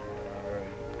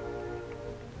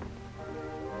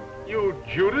 You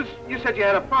Judas, you said you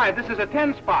had a 5. This is a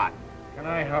 10 spot. Can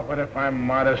I help it if I'm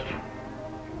modest?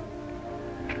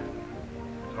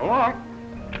 So long.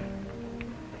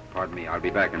 Pardon me, I'll be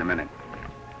back in a minute.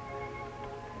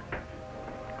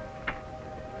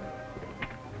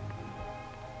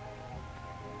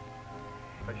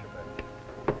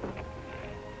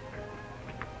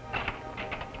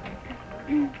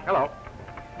 Hello.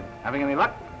 Having any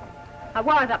luck? I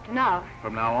was up to now.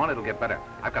 From now on, it'll get better.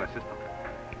 I've got a system.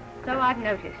 So I've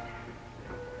noticed.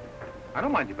 I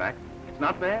don't mind you back. It's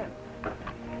not bad.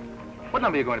 What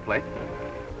number are you going to play?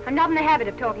 I'm not in the habit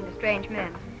of talking to strange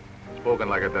men. Spoken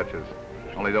like a duchess.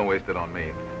 Only don't waste it on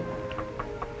me.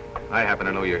 I happen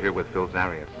to know you're here with Phil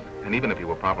Zarius. And even if you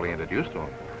were properly introduced to him,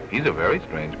 he's a very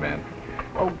strange man.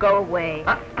 Oh, go away.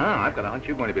 I've got a hunch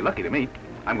you're going to be lucky to meet.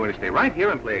 I'm going to stay right here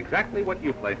and play exactly what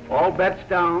you play. All bets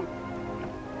down.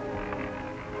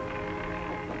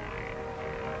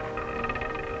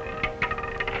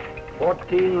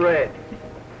 $14 red.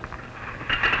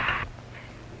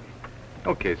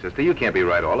 Okay, sister, you can't be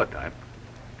right all the time.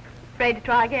 Afraid to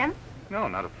try again? No,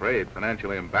 not afraid.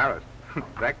 Financially embarrassed.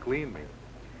 That cleaned me.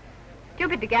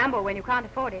 Stupid to gamble when you can't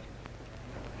afford it.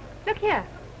 Look here.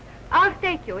 I'll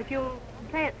stake you if you'll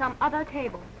play at some other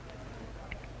table.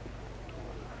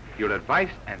 Your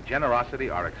advice and generosity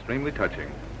are extremely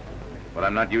touching. But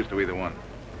I'm not used to either one.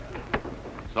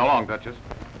 So long, Duchess.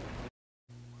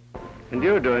 And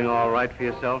you're doing all right for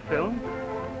yourself, Phil?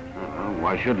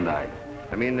 Why shouldn't I?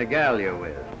 I mean the gal you're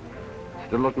with.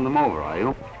 Still looking them over, are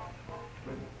you?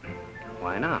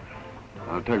 Why not?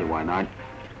 I'll tell you why not.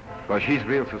 Because she's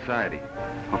real society.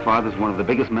 Her father's one of the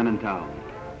biggest men in town.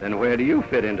 Then where do you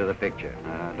fit into the picture?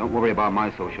 Don't worry about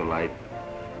my social life.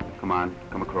 Come on,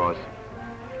 come across.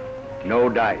 No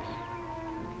dice.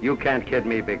 You can't kid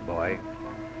me, big boy.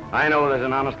 I know there's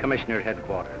an honest commissioner at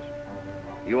headquarters.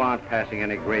 You aren't passing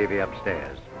any gravy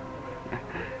upstairs.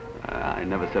 I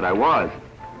never said I was.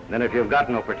 Then if you've got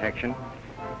no protection,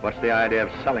 what's the idea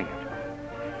of selling it?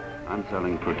 I'm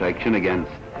selling protection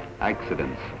against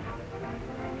accidents.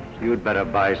 You'd better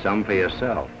buy some for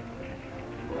yourself.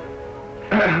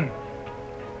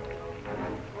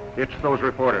 It's those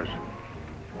reporters.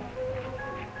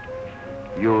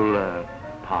 You'll,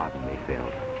 pardon me,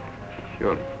 Phil.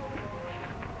 Sure.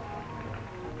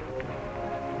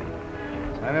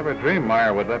 I never dreamed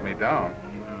Meyer would let me down.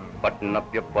 Button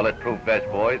up your bulletproof vest,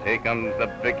 boys. Here comes the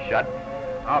big shot.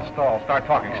 I'll stall. Start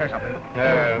talking. Say something.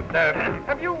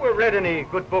 Have you read any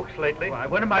good books lately? Why,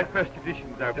 one of my first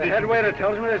editions are... The head waiter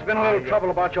tells me there's been a little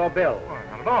trouble about your bill. Well,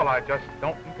 not at all. I just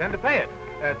don't intend to pay it.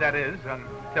 That is,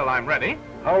 until I'm ready.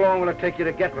 How long will it take you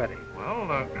to get ready? Well,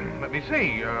 let me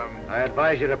see. I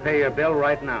advise you to pay your bill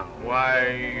right now.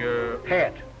 Why, Pay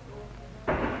it.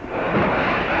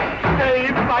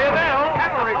 Saved by a bell.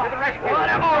 Cavalry to the rescue.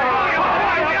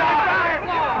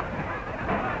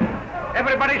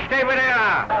 Everybody stay where they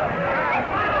are.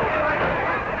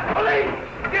 Police!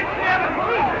 Get the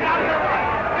police! Get out here!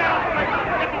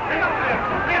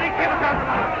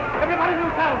 Everybody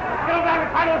move down! Get over there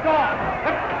and find those doors!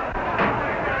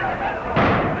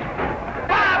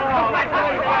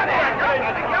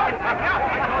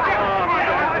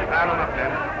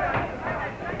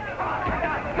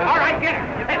 All right, get him.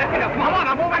 Hey, let's get him. Come on,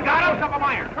 I'm moving. Got him. Up of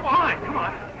iron. Come on, come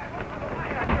on.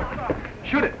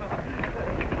 Shoot it!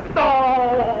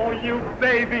 Oh, you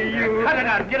baby, you... Cut it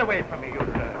out. Get away from me, you.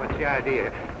 What's the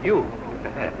idea? You.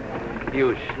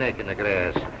 You snake in the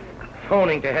grass.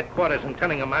 Phoning to headquarters and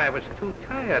telling them I was too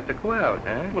tired to go out,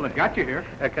 huh? Well, it got you here.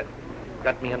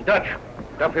 Got me in Dutch.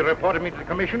 Duffy reported me to the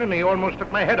commission and he almost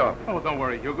took my head off. Oh, don't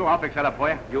worry, Hugo. I'll fix that up for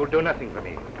you. You'll do nothing for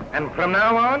me. And from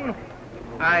now on,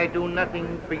 I do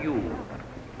nothing for you.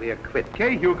 We are quit.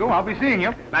 Okay, Hugo, I'll be seeing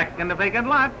you. Back in the vacant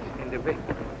lot. In the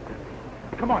vacant.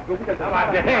 Come on, go.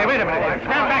 Hey, wait a minute. Stand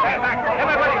back.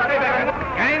 Everybody stay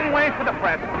back. Gangway for the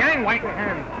press. Gangway.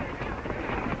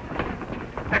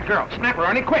 That girl, snap her,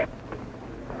 Ernie, quick.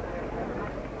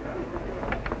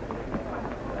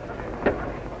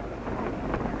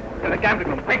 The gambling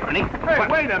room, quick, Ernie. Hey,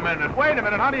 wait a minute.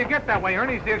 How do you get that way,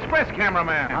 Ernie? He's the express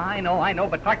cameraman. I know,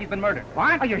 but Clarky's been murdered.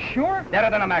 What? Are you sure? Deader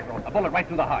than a mackerel. A bullet right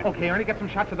through the heart. Okay, Ernie, get some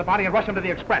shots of the body and rush him to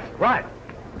the express. Right.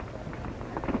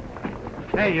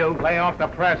 Hey, you, lay off the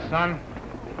press, son.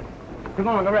 Come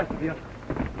on, the rest of you.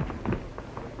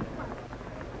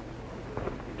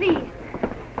 Please,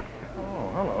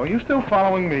 Oh, hello. Are you still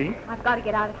following me? I've got to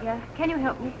get out of here. Can you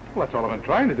help me? Well, that's all I've been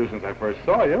trying to do since I first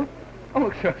saw you. I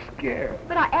look so scared.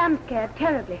 But I am scared,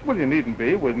 terribly. Well, you needn't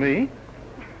be with me.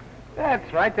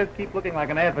 That's right. Just keep looking like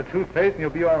an ad for toothpaste and you'll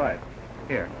be all right.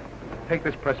 Here, take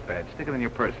this press badge. Stick it in your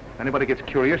purse. If anybody gets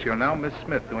curious, you're now Miss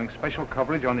Smith doing special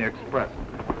coverage on the Express.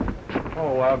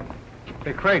 Oh,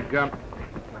 hey, Craig,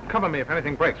 cover me if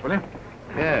anything breaks, will you?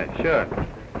 Yeah, sure.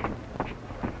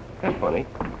 That's funny.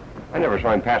 I never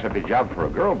saw him pass up his job for a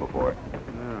girl before.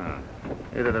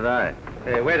 Neither did I.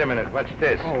 Hey, wait a minute. What's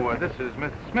this? Oh, this is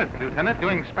Miss Smith, Lieutenant,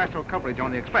 doing special coverage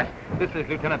on the Express. This is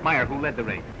Lieutenant Meyer, who led the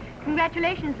raid.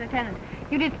 Congratulations, Lieutenant.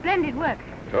 You did splendid work.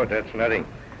 Oh, that's nothing.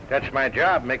 That's my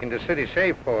job, making the city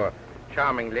safe for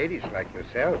charming ladies like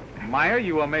yourself. Meyer,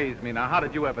 you amaze me. Now, how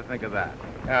did you ever think of that?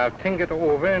 I'll think it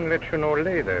over and let you know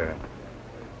later.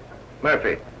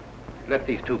 Murphy, let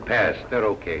these two pass. They're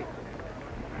okay.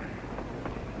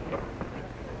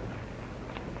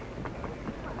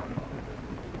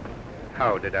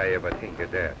 How did I ever think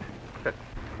of that?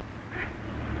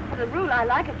 As a rule, I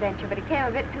like adventure, but it came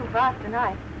a bit too fast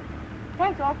tonight.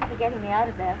 Thanks awfully for getting me out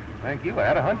of there. Thank you. I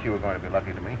had a hunch you were going to be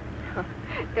lucky to me.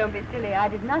 Don't be silly. I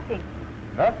did nothing.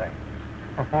 Nothing?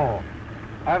 Oh,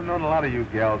 I've known a lot of you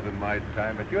gals in my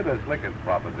time, but you're the slickest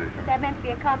proposition. Is that meant to be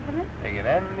a compliment? Take it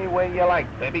any way you like,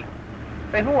 baby.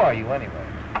 Say, who are you anyway?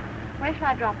 Where shall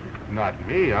I drop you? Not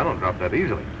me. I don't drop that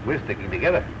easily. We're sticking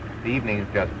together. The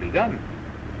evening's just begun.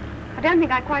 I don't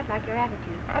think I quite like your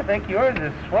attitude. I think yours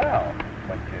is swell,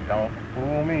 but you don't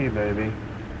fool me, baby.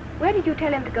 Where did you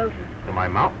tell him to go to? To my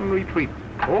mountain retreat.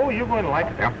 Oh, you're going to like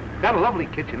it there. Got a lovely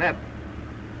kitchenette.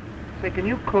 Say, can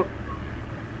you cook?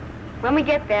 When we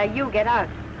get there, you get out.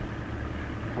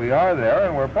 We are there,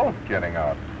 and we're both getting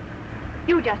out.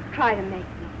 You just try to make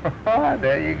me.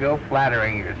 There you go,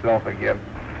 flattering yourself again.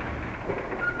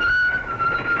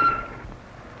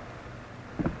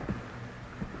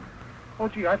 Oh,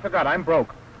 gee, I forgot. I'm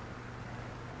broke.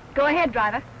 Go ahead,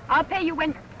 driver. I'll pay you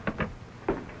when...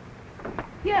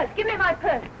 Here, give me my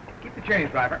purse. Keep the change,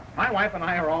 driver. My wife and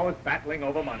I are always battling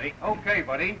over money. Okay,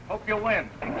 buddy. Hope you win.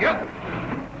 Thank you.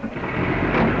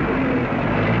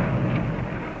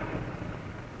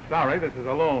 Sorry, this is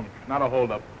a loan, not a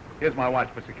holdup. Here's my watch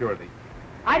for security.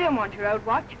 I don't want your old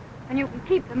watch, and you can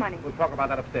keep the money. We'll talk about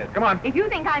that upstairs. Come on. If you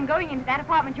think I'm going into that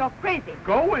apartment, you're crazy.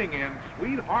 Going in,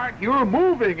 sweetheart. You're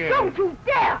moving in. Don't you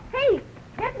dare! Hey,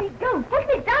 let me go. Put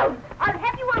me down. I'll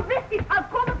have you arrested. I'll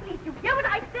call the police. You hear what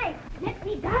I say? Let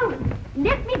me down.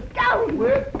 Let me down.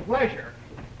 With pleasure.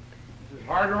 This is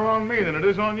harder on me than it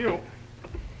is on you.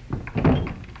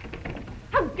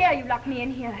 How dare you lock me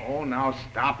in here? Oh, now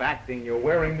stop acting. You're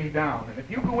wearing me down. And if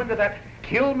you go into that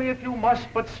kill me if you must,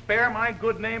 but spare my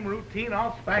good name routine,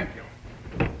 I'll spank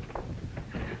you.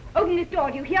 Open this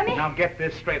door, do you hear me? Now get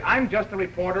this straight. I'm just a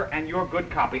reporter and you're good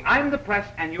copy. I'm the press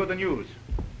and you're the news.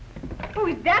 Oh,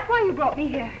 is that why you brought me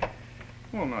here?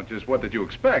 Well, not just what did you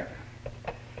expect?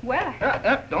 Well,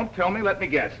 Don't tell me, let me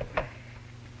guess.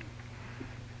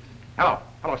 Hello,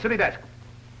 city desk.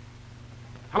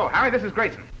 Hello, Harry, this is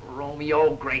Grayson.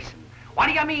 Romeo Grayson. What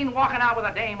do you mean walking out with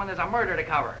a dame when there's a murder to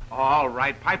cover? All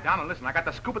right, pipe down and listen. I got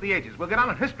the scoop of the ages. We'll get on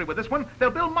in history with this one. They'll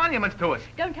build monuments to us.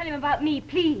 don't tell him about me,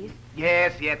 please.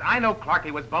 Yes, I know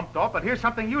Clarkie was bumped off, but here's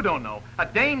something you don't know. A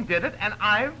dame did it, and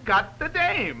I've got the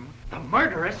dame. The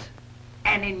murderess?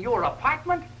 And in your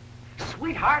apartment?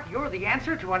 Sweetheart, you're the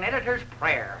answer to an editor's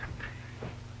prayer.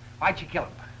 Why'd you kill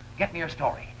him? Get me your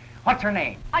story. What's her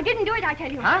name? I didn't do it, I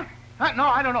tell you. Huh? No,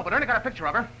 I don't know, but Ernie got a picture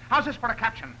of her. How's this for a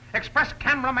caption? Express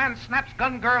cameraman snaps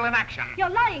gun girl in action. You're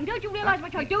lying. Don't you realize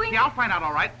what you're doing? Yeah, I'll find out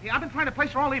all right. Yeah, I've been trying to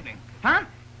place her all evening. Huh?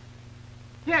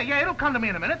 Yeah, it'll come to me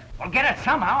in a minute. Well, get it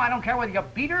somehow. I don't care whether you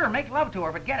beat her or make love to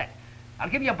her, but get it. I'll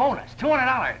give you a bonus,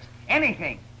 $200.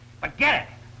 Anything. But get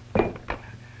it.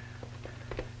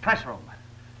 Press room.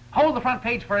 Hold the front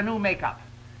page for a new makeup.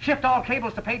 Shift all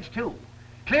cables to page 2.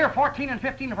 Clear 14 and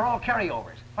 15 for all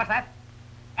carryovers. What's that?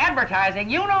 Advertising.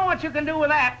 You know what you can do with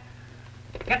that.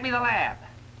 Get me the lab.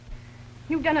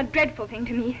 You've done a dreadful thing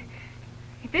to me.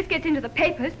 If this gets into the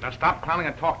papers... Now stop clowning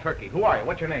and talk turkey. Who are you?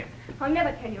 What's your name? I'll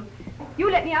never tell you. You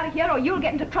let me out of here or you'll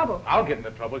get into trouble. I'll get into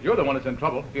trouble. You're the one that's in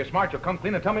trouble. If you're smart, you'll come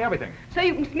clean and tell me everything. So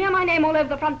you can smear my name all over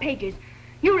the front pages.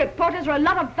 You reporters are a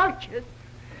lot of vultures.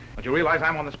 But you realize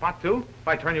I'm on the spot, too? If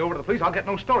I turn you over to the police, I'll get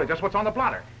no story, just what's on the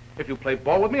blotter. If you play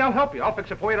ball with me, I'll help you. I'll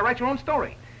fix it for you to write your own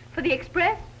story. For the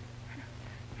Express?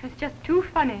 It's just too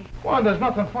funny. Well, there's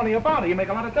nothing funny about it. You make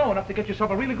a lot of dough, enough to get yourself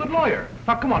a really good lawyer.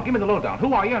 Now, come on, give me the lowdown.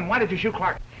 Who are you and why did you shoot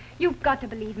Clark? You've got to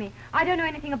believe me. I don't know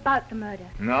anything about the murder.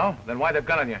 No? Then why the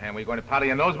gun in your hand? Were you going to powder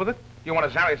your nose with it? You're one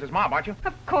of Zarius's mob, aren't you?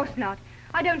 Of course not.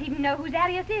 I don't even know who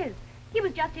Zarius is. He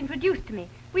was just introduced to me.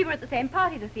 We were at the same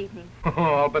party this evening.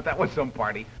 Oh, but that was some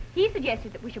party. He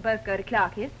suggested that we should both go to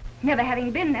Clarkie's. Never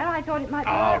having been there, I thought it might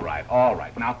be... All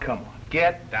right. Now, come on.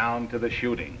 Get down to the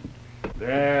shooting.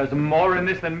 There's more in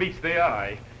this than meets the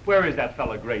eye. Where is that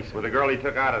fella Grayson? With the girl he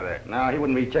took out of there. No, he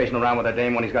wouldn't be chasing around with a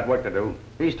dame when he's got work to do.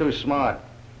 He's too smart.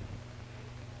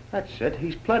 That's it.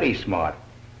 He's plenty smart.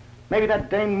 Maybe that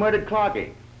dame murdered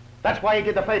Clarkie. That's why he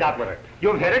did the fade out with her.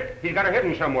 You've hit it. He's got her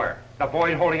hidden somewhere. The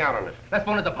boy's holding out on it. Let's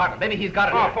phone the department. Maybe he's got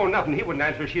it. Oh, phone nothing. He wouldn't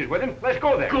answer if she's with him. Let's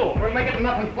go there. Cool. We'll make it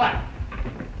nothing flat.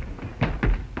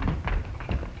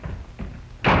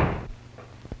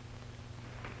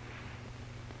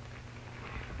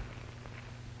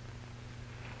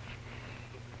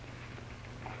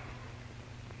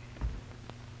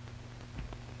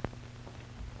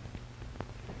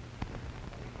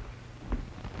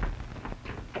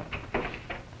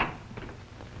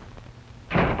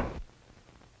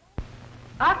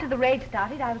 After the raid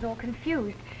started, I was all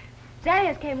confused.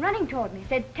 Zarius came running toward me,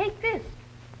 said, "Take this."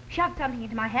 Shoved something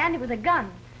into my hand. It was a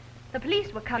gun. The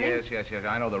police were coming. Yes.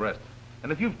 I know the rest.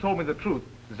 And if you've told me the truth,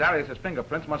 Zarius'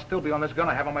 fingerprints must still be on this gun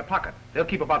I have in my pocket. They'll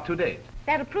keep about 2 days.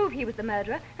 That'll prove he was the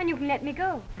murderer, and you can let me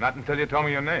go. Not until you tell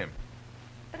me your name.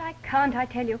 But I can't, I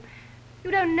tell you.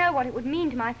 You don't know what it would mean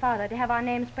to my father to have our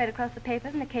names spread across the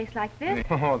papers in a case like this.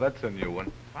 Oh, that's a new one.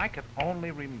 If I could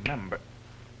only remember.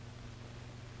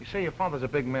 You say your father's a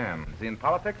big man. Is he in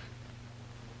politics?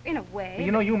 In a way.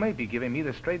 You know, you may be giving me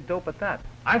the straight dope at that.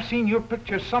 I've seen your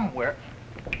picture somewhere.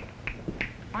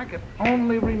 If I could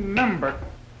only remember.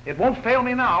 It won't fail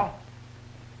me now.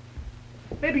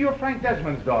 Maybe you're Frank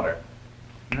Desmond's daughter.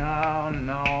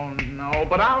 No,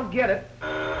 but I'll get it.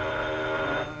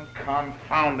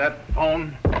 Confound that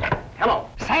phone. Hello.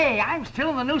 Say, I'm still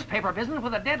in the newspaper business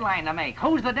with a deadline to make.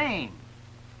 Who's the dame?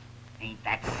 Ain't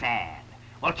that sad?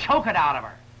 Well, choke it out of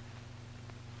her.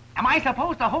 Am I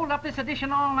supposed to hold up this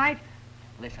edition all night?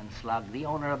 Listen, Slug, the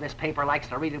owner of this paper likes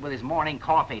to read it with his morning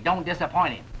coffee. Don't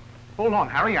disappoint him. Hold on,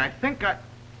 Harry. I think I...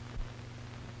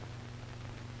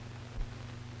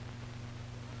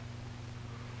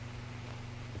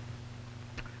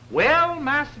 Well,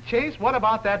 Master Chase, what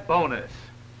about that bonus?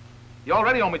 You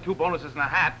already owe me 2 bonuses and a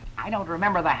hat. I don't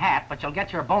remember the hat, but you'll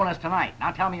get your bonus tonight.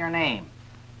 Now tell me your name.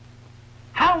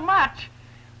 How much?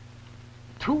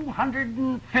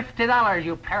 $250,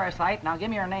 you parasite. Now give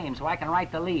me your name so I can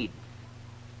write the lead.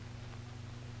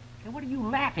 Hey, what are you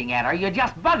laughing at? Are you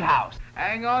just bughouse?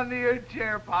 Hang on to your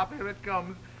chair, Pop. Here it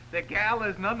comes. The gal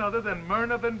is none other than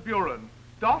Myrna Van Buren,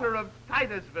 daughter of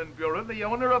Titus Van Buren, the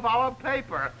owner of our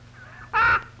paper.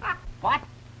 What?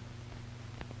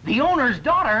 The owner's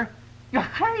daughter? You're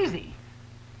crazy.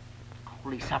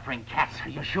 Holy suffering cats, are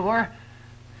you sure?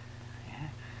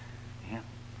 Yeah.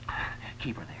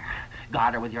 Keep her there.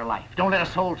 Guard her with your life. Don't let a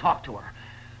soul talk to her.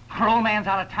 Her old man's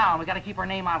out of town. We gotta keep her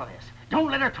name out of this.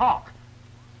 Don't let her talk.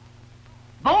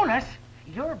 Bonus?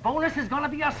 Your bonus is gonna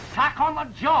be a sock on the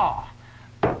jaw.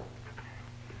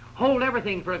 Hold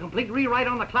everything for a complete rewrite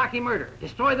on the Clarkey murder.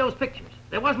 Destroy those pictures.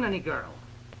 There wasn't any girl.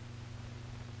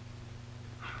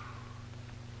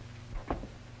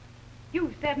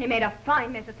 You certainly made a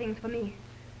fine mess of things for me.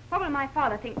 What will my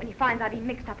father think when he finds out he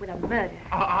mixed up with a murder?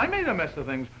 I made a mess of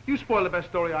things. You spoiled the best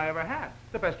story I ever had.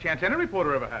 The best chance any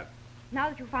reporter ever had. Now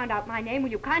that you found out my name,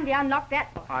 will you kindly unlock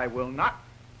that door? I will not.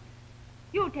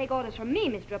 You'll take orders from me,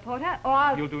 Mr. Reporter, or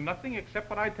I'll... You'll do nothing except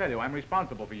what I tell you. I'm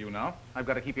responsible for you now. I've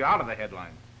got to keep you out of the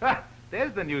headlines. Ha!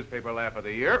 There's the newspaper laugh of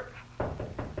the year.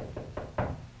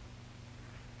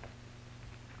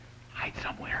 Hide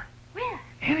somewhere. Where?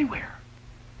 Anywhere.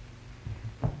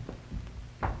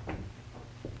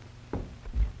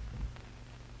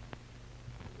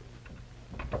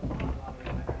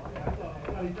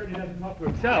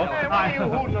 Himself. Hey, what do you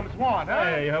hoodlums want, huh?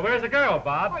 Hey, where's the girl,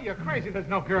 Bob? Oh, you're crazy. There's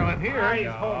no girl in here. He's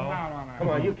holding out on her. Come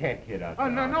on, you can't kid us. Oh,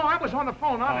 no, I was on the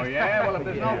phone, honest. Oh, yeah? Well, if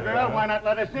there's no girl, why not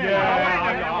let us in?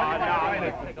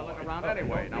 Take a look around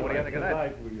anyway. Now, what do you think of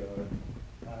that?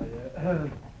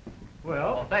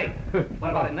 Well, say, what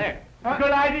about in there?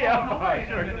 Good idea.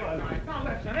 Now,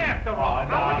 listen, after all,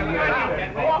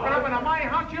 walking up in a my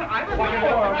hunt, I was...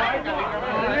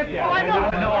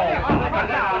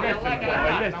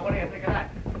 Now, what do you think of that?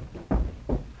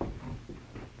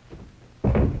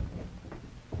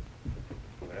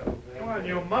 Come on,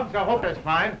 you mugs. I hope that's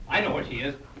fine. I know where she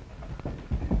is.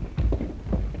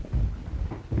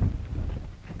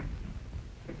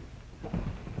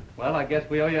 Well, I guess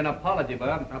we owe you an apology,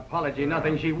 Bob. Apology,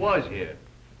 nothing. She was here.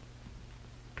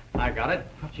 I got it.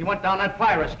 She went down that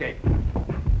fire escape.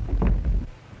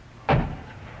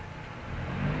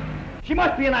 She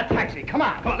must be in that taxi. Come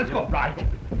on, let's go. Right.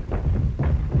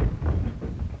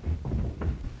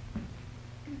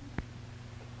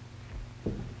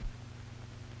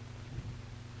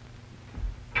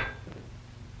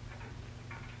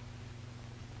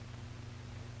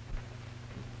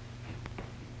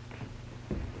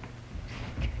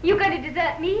 You going to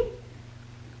desert me?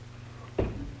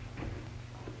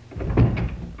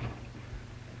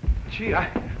 Gee,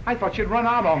 I thought you'd run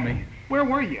out on me. Where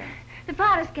were you? The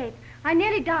fire escape. I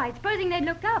nearly died, supposing they'd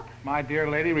looked up. My dear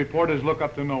lady, reporters look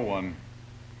up to no one.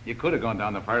 You could have gone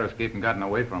down the fire escape and gotten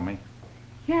away from me.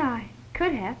 Yeah, I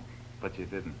could have. But you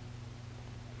didn't.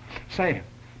 Say,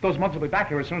 those mugs will be back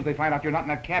here as soon as they find out you're not in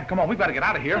that cab. Come on, we've got to get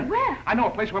out of here. But where? I know a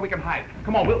place where we can hide.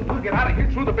 Come on, we'll get out of here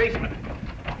through the basement.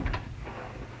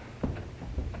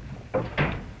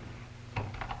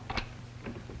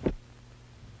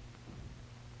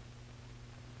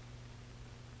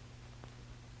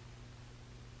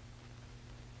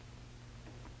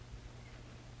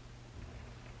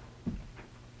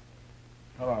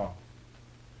 Hello.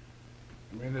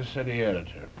 Me, the city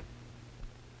editor.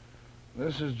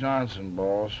 This is Johnson,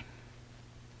 boss.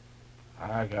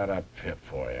 I got a pip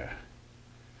for you.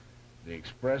 The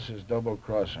Express is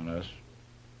double-crossing us.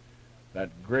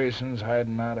 That Grayson's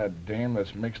hiding out a dame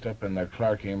that's mixed up in the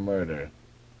Clarkie murder.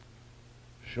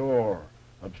 Sure,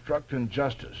 obstructing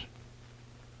justice.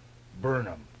 Burn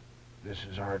 'em. This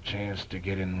is our chance to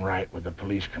get in right with the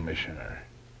police commissioner.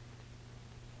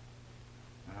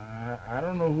 I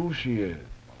don't know who she is.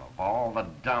 Of all the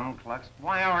dumb clucks,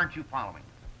 why aren't you following?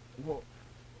 Well,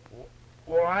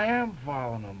 I am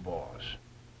following them, boss.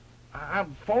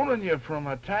 I'm phoning you from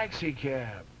a taxi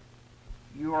cab.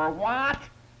 You're what?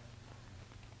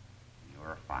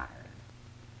 You're fired.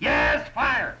 Yes,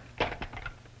 fired!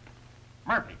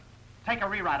 Murphy, take a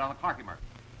rewrite on the Clarkie murder.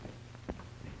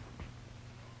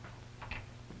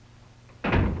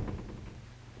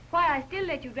 Why I still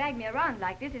let you drag me around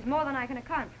like this is more than I can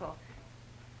account for.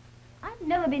 I've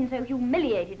never been so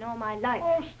humiliated in all my life.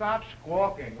 Oh, stop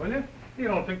squawking, will you? You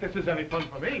don't think this is any fun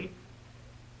for me?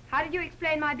 How did you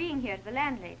explain my being here to the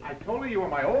landlady? I told her you were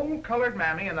my old colored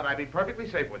mammy and that I'd be perfectly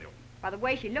safe with you. By the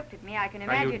way she looked at me, I can Now,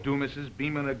 imagine... you do Mrs.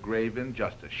 Beeman a grave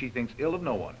injustice. She thinks ill of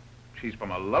no one. She's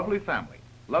from a lovely family.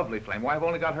 Lovely flame. Why, I've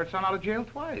only got her son out of jail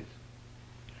twice.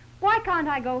 Why can't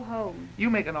I go home?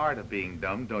 You make an art of being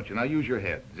dumb, don't you? Now use your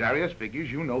head. Zarius figures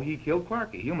you know he killed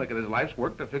Clarkie. He'll make it his life's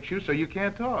work to fix you so you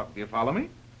can't talk. Do you follow me?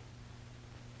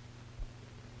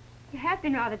 You have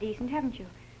been rather decent, haven't you?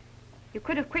 You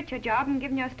could have quit your job and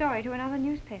given your story to another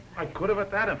newspaper. I could have at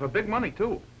that, and for big money,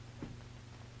 too.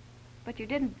 But you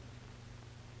didn't.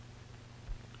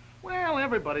 Well,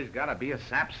 everybody's got to be a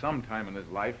sap sometime in his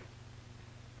life.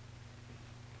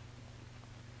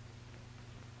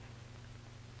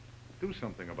 Do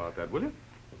something about that, will you?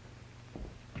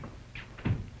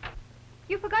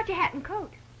 You forgot your hat and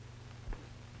coat.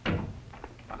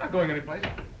 I'm not going anyplace.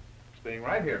 Staying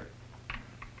right here.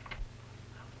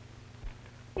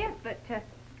 Yes, but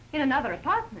in another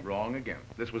apartment. Wrong again.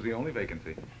 This was the only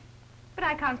vacancy. But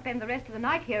I can't spend the rest of the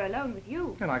night here alone with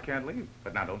you. And I can't leave.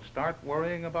 But now don't start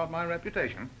worrying about my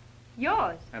reputation.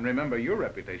 Yours? And remember, your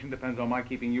reputation depends on my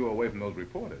keeping you away from those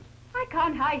reporters. I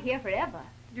can't hide here forever.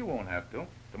 You won't have to.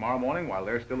 Tomorrow morning, while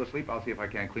they're still asleep, I'll see if I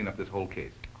can't clean up this whole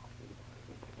case.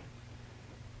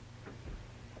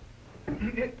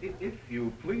 If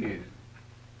you please.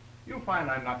 You'll find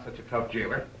I'm not such a tough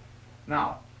jailer.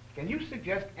 Now, can you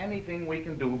suggest anything we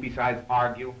can do besides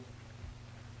argue?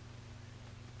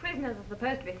 Prisoners are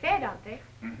supposed to be fed, aren't they?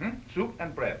 Mm-hmm. Soup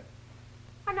and bread.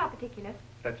 I'm not particular.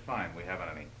 That's fine. We haven't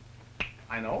any.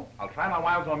 I know. I'll try my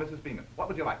wiles on Mrs. Beeman. What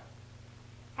would you like?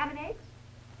 Ham and eggs?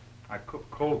 I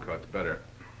cook cold cuts better.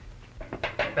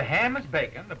 The ham is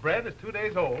bacon, the bread is 2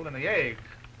 days old, and the eggs,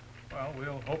 well,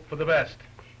 we'll hope for the best.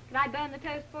 Can I burn the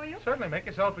toast for you? Certainly, make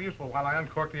yourself useful while I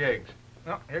uncork the eggs.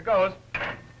 Well, here goes.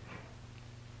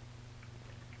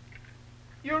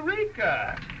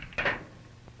 Eureka!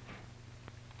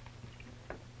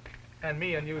 And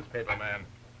me a newspaper man.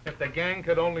 If the gang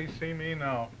could only see me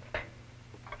now.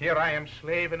 Here I am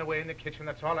slaving away in the kitchen.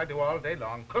 That's all I do all day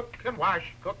long. Cook and wash,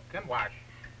 cook and wash.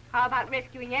 How about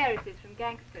rescuing heiresses from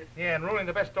gangsters? Yeah, and ruining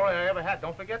the best story I ever had.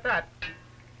 Don't forget that.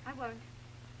 I won't.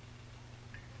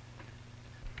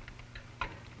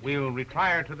 We'll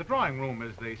retire to the drawing room,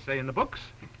 as they say in the books.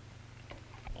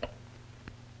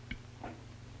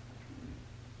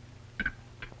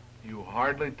 You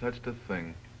hardly touched a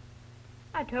thing.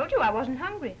 I told you I wasn't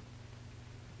hungry.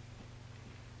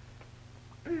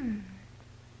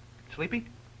 Sleepy?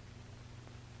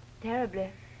 Terribly.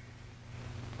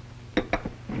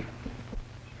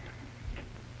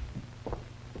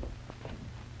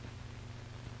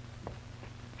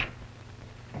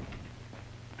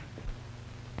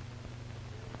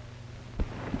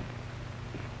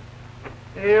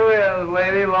 Here is,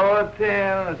 lady, lower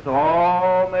 10. It's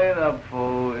all made up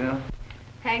for you.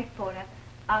 Thanks, Porter.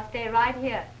 I'll stay right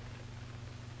here.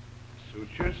 Suit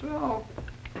yourself.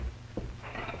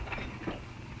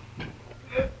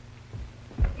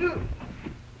 What's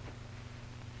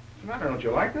the matter? Don't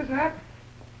you like this hat?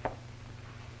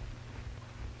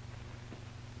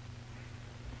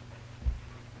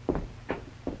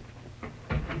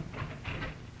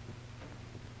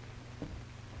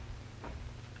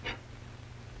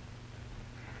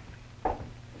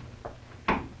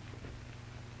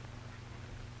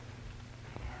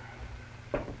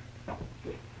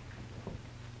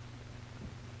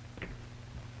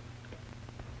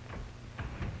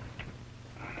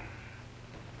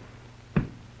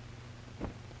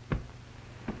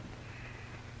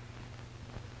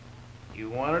 You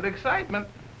wanted excitement.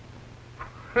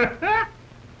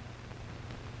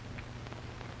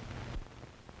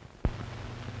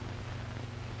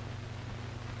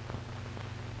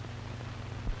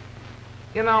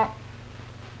 You know,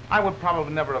 I would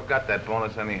probably never have got that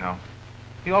bonus anyhow.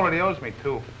 He already owes me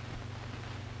 2.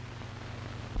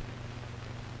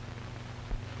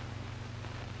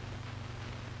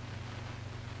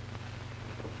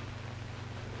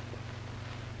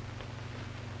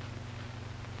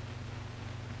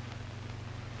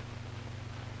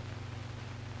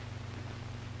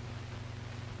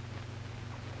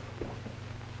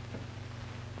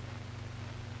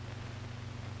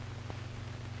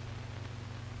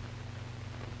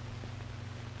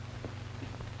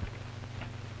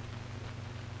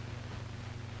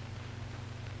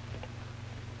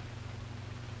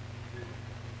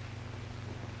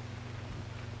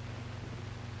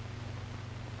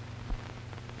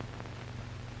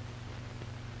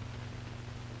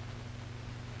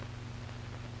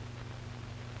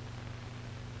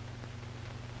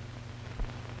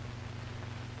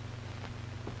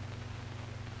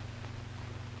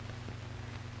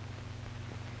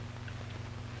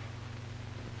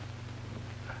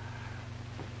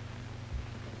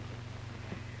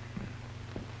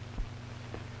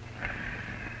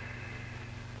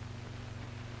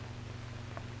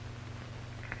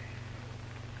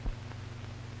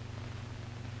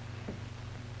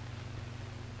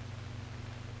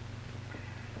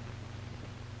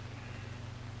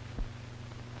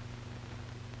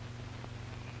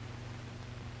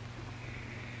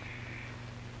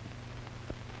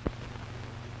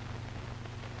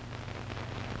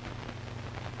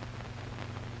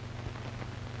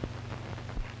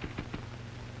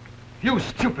 You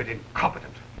stupid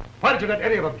incompetent. Why did you let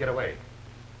any of them get away?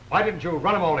 Why didn't you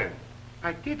run them all in?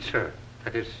 I did, sir.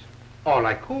 That is all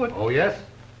I could. Oh, yes?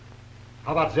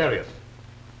 How about Zarius?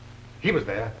 He was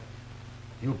there.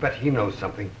 You bet he knows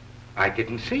something. I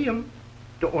didn't see him.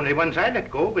 The only ones I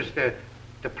let go was the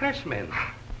pressmen.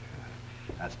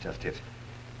 That's just it.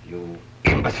 You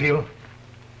imbecile.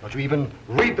 Don't you even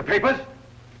read the papers?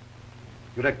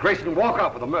 You let Grayson walk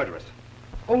out with the murderers.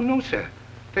 Oh, no, sir.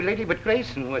 The lady with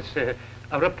Grayson was a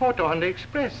reporter on the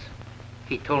Express.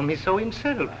 He told me so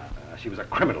himself. She was a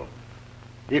criminal.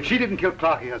 If she didn't kill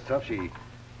Clarkie herself, she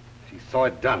saw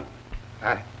it done.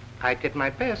 I did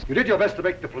my best. You did your best to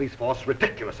make the police force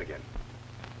ridiculous again.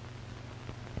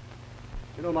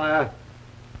 You know, Meyer,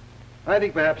 I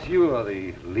think perhaps you are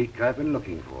the leak I've been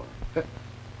looking for.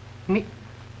 Me?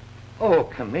 Oh,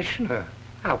 Commissioner,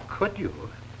 how could you?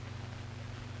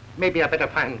 Maybe I better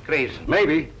find Grayson.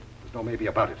 Maybe. There's no maybe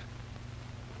about it.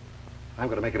 I'm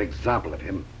going to make an example of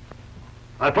him.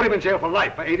 I'll put him in jail for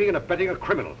life for aiding and abetting a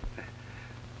criminal.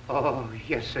 Oh,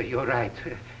 yes, sir, you're right.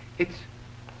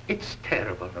 It's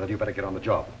terrible. Well, then you better get on the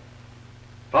job.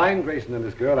 Find Grayson and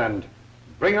this girl and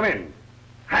bring them in.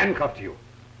 Handcuffed to you.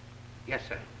 Yes,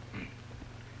 sir.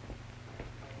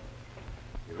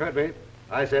 You heard me.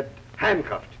 I said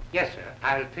handcuffed. Yes, sir.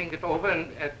 I'll think it over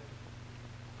and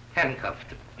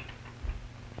handcuffed.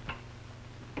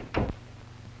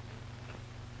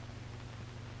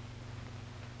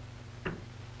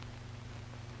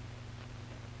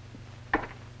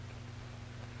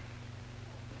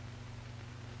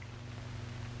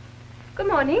 Good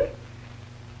morning.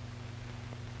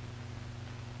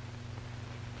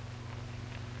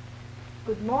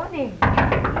 Good morning.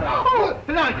 Oh,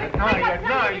 no.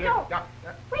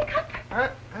 Wake up.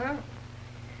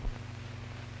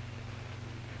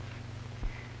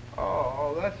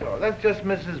 Oh, that's all. That's just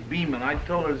Mrs. Beeman. I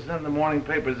told her to send the morning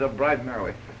papers up bright and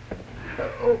early.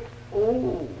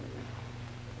 Oh.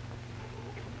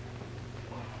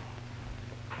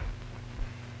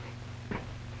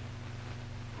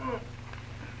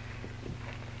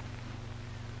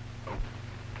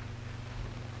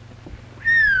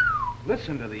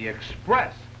 Listen to the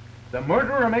Express. The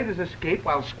murderer made his escape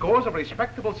while scores of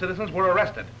respectable citizens were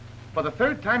arrested. For the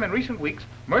 3rd time in recent weeks,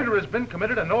 murder has been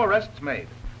committed and no arrests made.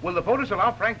 Will the voters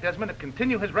allow Frank Desmond to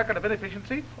continue his record of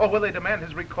inefficiency, or will they demand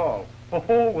his recall?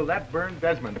 Oh, will that burn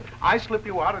Desmond? I slip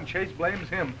you out and Chase blames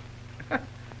him.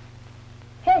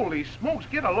 Holy smokes,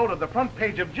 get a load of the front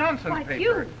page of Johnson's paper.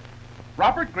 You?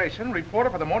 Robert Grayson, reporter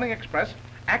for the Morning Express,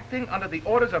 acting under the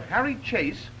orders of Harry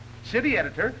Chase, city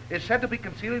editor, is said to be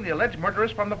concealing the alleged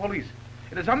murderers from the police.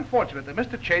 It is unfortunate that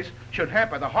Mr. Chase should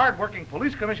hamper the hard-working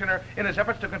police commissioner in his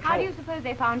efforts to control... How do you suppose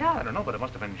they found out? I don't know, but it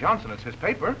must have been Johnson. It's his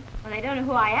paper. Well, they don't know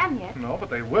who I am yet. No, but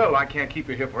they will. I can't keep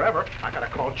you here forever. I gotta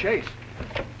call Chase.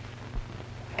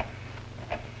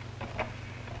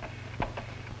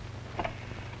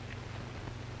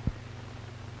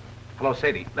 Hello,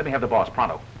 Sadie. Let me have the boss,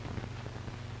 pronto.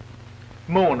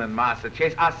 Morning, Master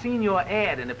Chase. I seen your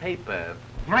ad in the paper.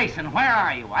 Grayson, where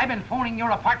are you? I've been phoning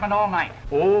your apartment all night.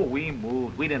 Oh, we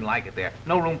moved. We didn't like it there.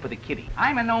 No room for the kitty.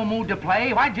 I'm in no mood to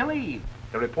play. Why'd you leave?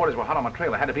 The reporters were hot on my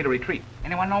trail. I had to beat a retreat.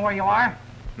 Anyone know where you are?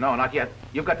 No, not yet.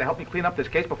 You've got to help me clean up this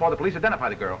case before the police identify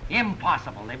the girl.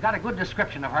 Impossible. They've got a good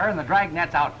description of her, and the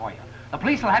dragnet's out for you. The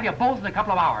police will have you both in a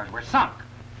couple of hours. We're sunk.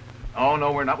 Oh,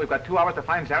 no, we're not. We've got 2 hours to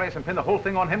find Zarius and pin the whole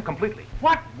thing on him completely.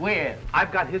 What with?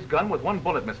 I've got his gun with 1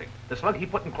 bullet missing. The slug he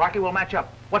put in Clarky will match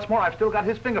up. What's more, I've still got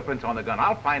his fingerprints on the gun.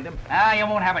 I'll find him. Ah, you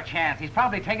won't have a chance. He's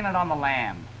probably taking it on the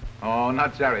lam. Oh,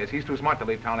 not Zarius. He's too smart to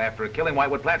leave town after killing. Why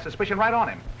would plant suspicion right on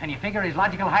him? Can you figure his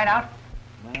logical hideout?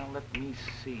 Well, let me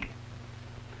see.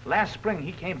 Last spring,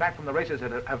 he came back from the races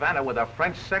at Havana with a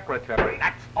French secretary.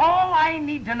 That's all I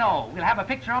need to know. We'll have a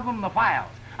picture of him in the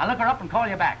files. I'll look her up and call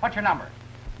you back. What's your number?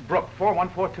 Brooke,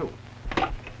 4142.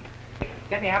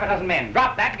 Get me half a dozen men.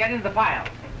 Drop that and get into the files.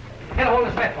 Get a hold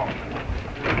of Smith for me.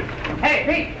 Hey,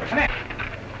 Pete, come here.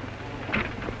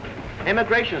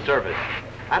 Immigration Service.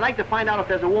 I'd like to find out if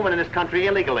there's a woman in this country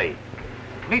illegally.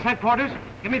 Police headquarters,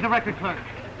 give me the record clerk.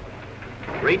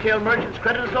 Retail Merchants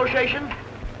Credit Association?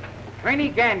 Rainey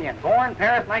Gagnon, born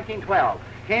Paris 1912.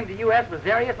 Came to U.S. with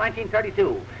Zarius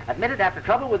 1932. Admitted after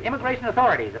trouble with immigration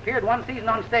authorities. Appeared 1 season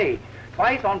on stage.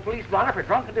 Twice on police blotter for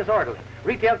drunk and disorderly.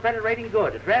 Retail credit rating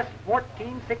good. Address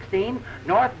 1416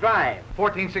 North Drive.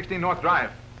 1416 North Drive.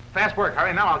 Fast work.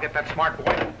 Hurry now. I'll get that smart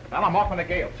boy. Well, I'm off in a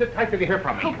gale. Sit tight till you hear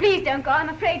from me. Oh, please don't go. I'm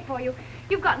afraid for you.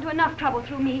 You've gotten into enough trouble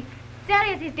through me.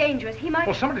 Zarius is dangerous. He might...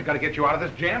 Well, somebody's got to get you out of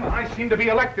this jam, and I seem to be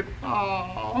elected.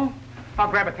 Oh. I'll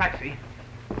grab a taxi.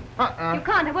 You can't.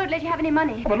 I won't let you have any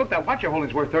money. But look, that watch you're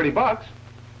holding's worth $30.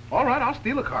 All right, I'll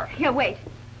steal a car. Here, wait.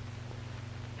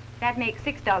 That makes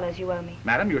 $6 you owe me.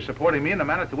 Madam, you're supporting me in a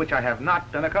manner to which I have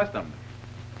not been accustomed.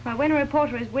 Well, when a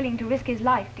reporter is willing to risk his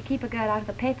life to keep a girl out of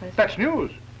the papers... That's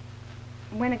news.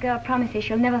 When a girl promises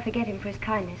she'll never forget him for his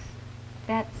kindness,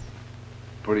 that's...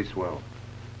 Pretty swell.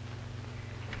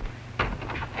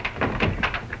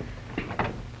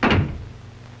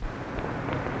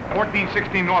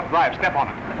 $1416 North Drive. Step on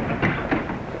it.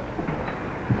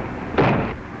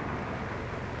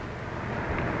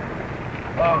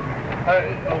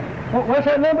 What's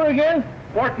that number again?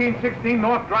 1416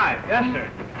 North Drive. Yes, sir.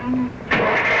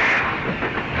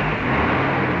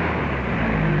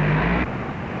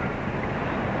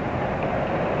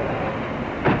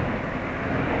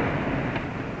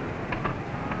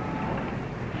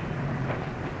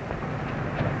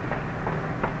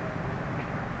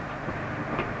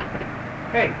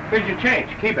 Hey, here's your change.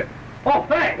 Keep it. Oh,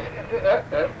 thanks.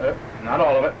 Not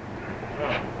all of it.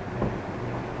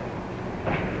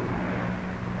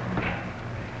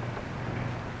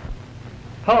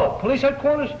 Hello, police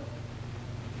headquarters?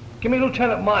 Give me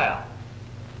Lieutenant Meyer.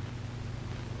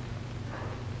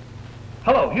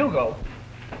 Hello, Hugo.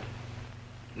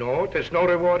 No, there's no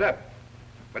reward up.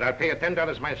 But I'll pay you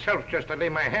 $10 myself just to lay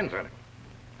my hands on it.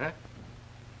 Huh?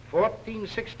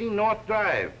 1416 North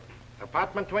Drive,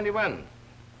 apartment 21.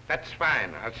 That's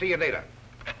fine. I'll see you later.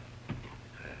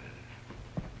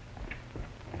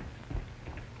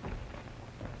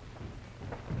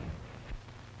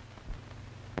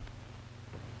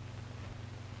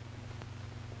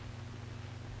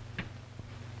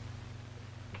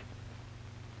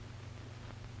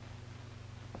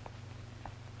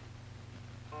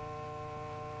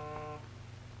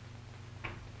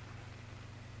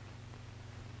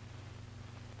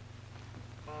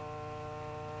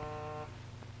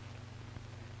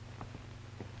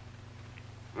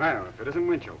 Well, if it isn't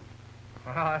Winchell.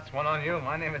 Well, that's one on you.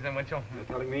 My name isn't Winchell. You're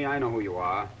telling me I know who you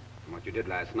are and what you did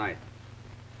last night.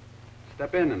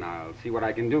 Step in and I'll see what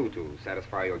I can do to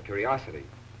satisfy your curiosity.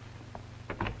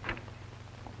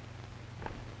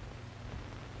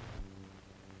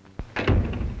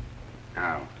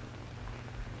 Now,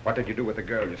 what did you do with the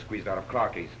girl you squeezed out of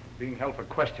Clarky's? Being held for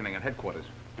questioning at headquarters.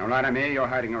 All right, I'm here. You're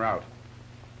hiding her out.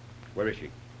 Where is she?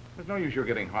 There's no use you're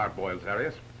getting hard-boiled,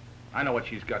 Zarius. I know what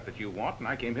she's got that you want, and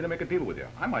I came here to make a deal with you.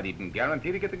 I might even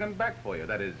guarantee to get the gun back for you.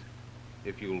 That is,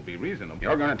 if you'll be reasonable.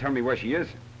 You're going to tell me where she is?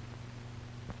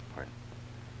 What?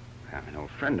 I'm an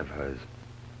old friend of hers.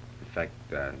 In fact,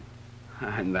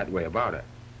 I'm that way about her.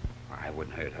 I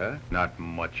wouldn't hurt her. Not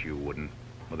much you wouldn't.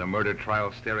 With a murder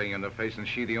trial staring you in the face and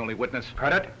she the only witness.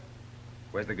 Cut it.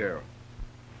 Where's the girl?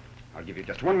 I'll give you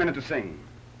just 1 minute to sing.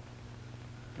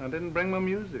 I didn't bring my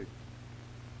music.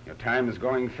 Your time is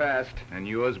going fast. And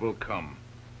yours will come.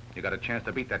 You got a chance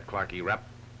to beat that Clarky rap.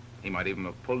 He might even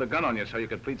have pulled a gun on you so you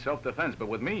could plead self-defense, but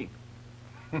with me,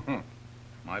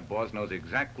 my boss knows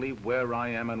exactly where I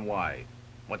am and why.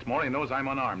 What's more, he knows I'm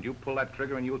unarmed. You pull that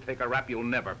trigger and you'll take a rap you'll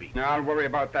never beat. Now, I'll worry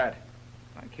about that.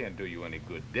 I can't do you any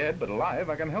good dead, but alive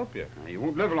I can help you. Now, you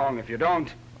won't live long if you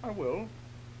don't. I will.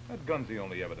 That gun's the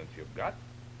only evidence you've got.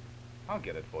 I'll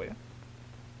get it for you.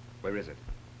 Where is it?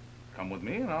 Come with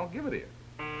me and I'll give it to you.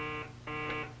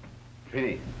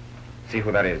 Feeney, see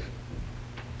who that is.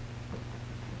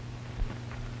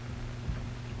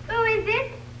 Who is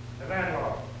it? The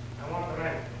landlord. I want the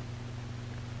rent.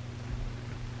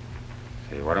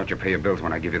 Say, why don't you pay your bills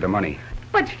when I give you the money?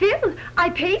 But Phil, I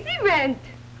pay the rent.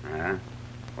 Huh?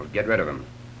 Well, get rid of him,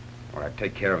 or I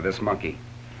take care of this monkey.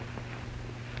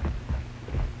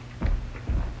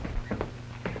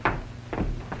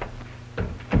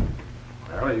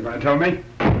 Well, are you going to tell me?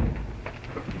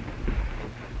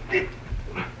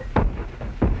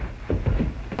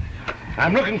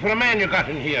 I'm looking for a man you got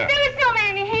in here. There is no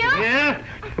man in here. Yeah?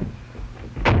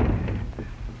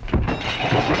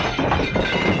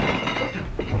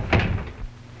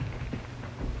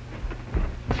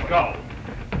 Let's go.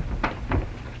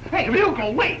 Hey,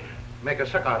 Hugo, wait. Make a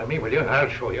suck out of me, will you? I'll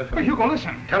show you. Hey, Hugo,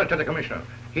 listen. Tell it to the commissioner.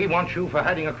 He wants you for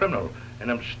hiding a criminal and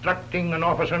obstructing an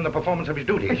officer in the performance of his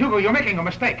duty. Hey, Hugo, you're making a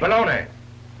mistake. Baloney.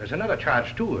 There's another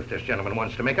charge, too, if this gentleman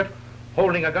wants to make it.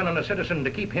 Holding a gun on a citizen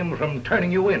to keep him from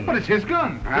turning you in. But it's his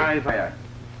gun.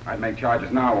 I'd make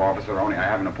charges now, officer, only I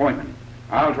have an appointment.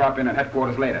 I'll drop in at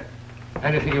headquarters later.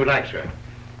 Anything you like, sir.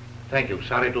 Thank you.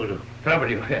 Sorry to trouble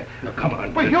you. Come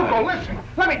on. Wait, Hugo, listen.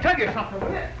 Let me tell you something.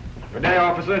 Good day,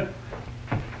 officer.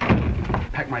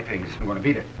 Pack my things. I'm going to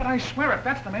beat it. But I swear it,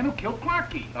 that's the man who killed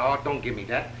Clarkie. Oh, don't give me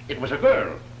that. It was a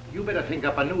girl. You better think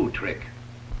up a new trick.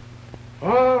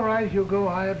 All right, Hugo,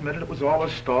 I admit it was all a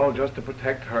stall just to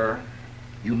protect her.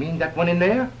 You mean that one in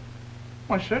there?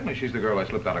 Why, certainly she's the girl I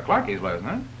slipped out of Clarkie's last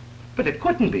night. But it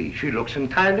couldn't be. She looks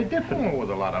entirely different. Oh, with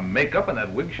a lot of makeup and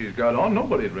that wig she's got on,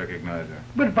 nobody'd recognize her.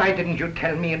 But why didn't you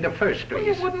tell me in the first place?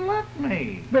 Well, you wouldn't let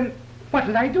me. Well, what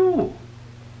did I do?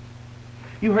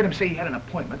 You heard him say he had an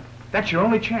appointment. That's your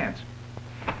only chance.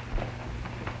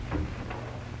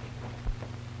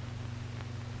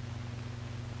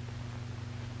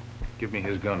 Give me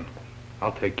his gun.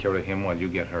 I'll take care of him while you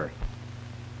get her.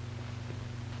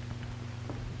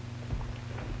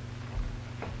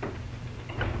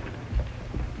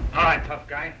 All right, tough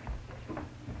guy.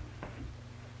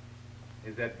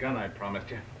 Here's that gun I promised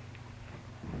you.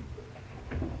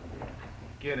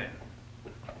 Get in.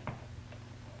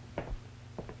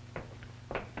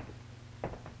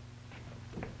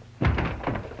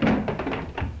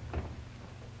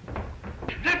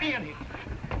 Let me in here.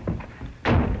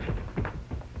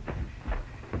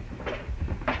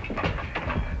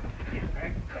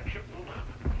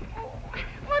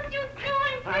 What are you doing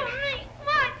to me?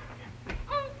 What?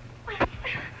 Oh.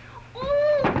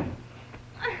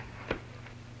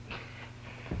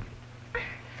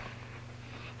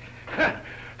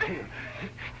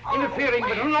 Interfering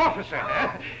with an officer,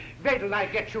 huh? Wait till I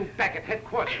get you back at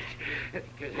headquarters.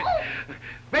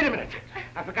 Wait a minute.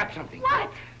 I forgot something.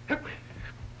 What?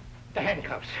 The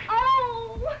handcuffs.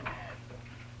 Oh.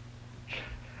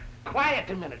 Quiet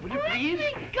a minute, will you please?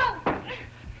 Let me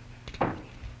go.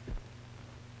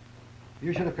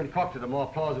 You should have concocted a more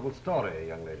plausible story,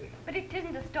 young lady. But it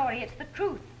isn't a story, it's the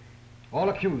truth. All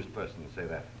accused persons say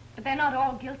that. But they're not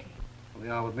all guilty. Well, they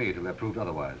are with me till they're proved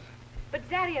otherwise. But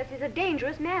Zarius is a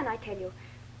dangerous man, I tell you.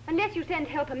 Unless you send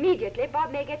help immediately,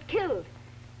 Bob may get killed.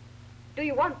 Do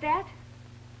you want that?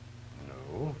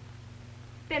 No.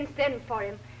 Then send for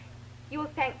him.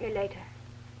 You'll thank me later.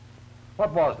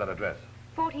 What was that address?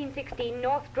 1416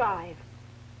 North Drive.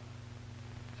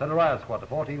 Send a riot squad to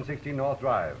 1416 North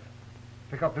Drive.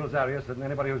 Pick up Phil Zarius and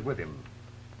anybody who's with him.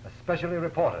 Especially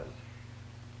reporters.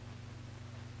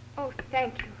 Oh,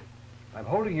 thank you. I'm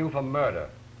holding you for murder.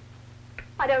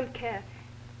 I don't care.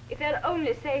 If they'll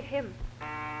only save him.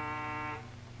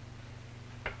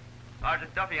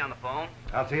 Sergeant Duffy on the phone.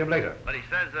 I'll see him later. But he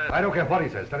says, I don't care what he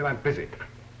says. Tell him I'm busy.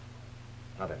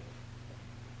 Now then.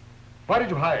 Why did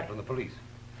you hide from the police?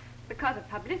 Because of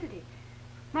publicity.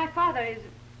 My father is...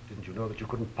 Didn't you know that you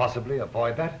couldn't possibly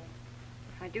avoid that?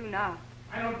 I do now.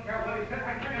 I don't care what he said.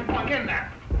 I can't walk in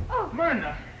there. Oh.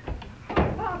 Myrna.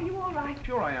 Bob, you all right?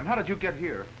 Sure I am. How did you get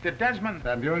here? Did Desmond...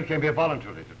 Van Buren came here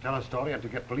voluntarily to tell a story and to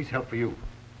get police help for you.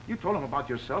 You told him about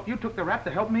yourself? You took the rap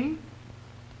to help me?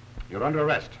 You're under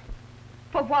arrest.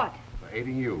 For what? For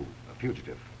aiding you, a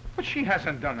fugitive. But she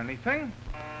hasn't done anything.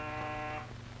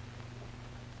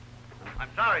 I'm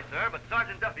sorry, sir, but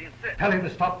Sergeant Duffy insists. Tell him to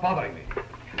stop bothering me.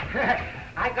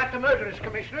 I got the murderers,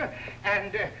 Commissioner,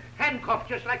 and handcuffed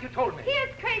just like you told me. He is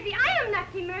crazy. I am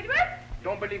not the murderer.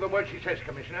 Don't believe a word she says,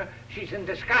 Commissioner. She's in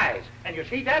disguise. And you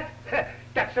see that?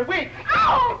 That's a wig.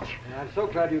 Ouch! I'm so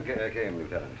glad you came,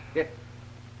 Lieutenant. Yeah.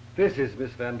 This is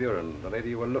Miss Van Buren, the lady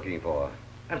you were looking for.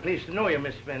 I'm pleased to know you,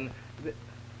 Miss Van.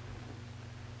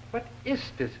 What is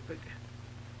this?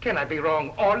 Can I be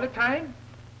wrong all the time?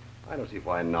 I don't see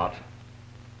why not.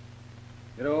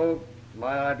 You know,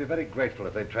 My, I'd be very grateful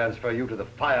if they'd transfer you to the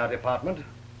fire department.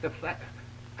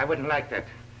 I wouldn't like that.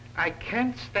 I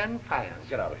can't stand fires.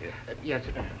 Get out of here. Yes.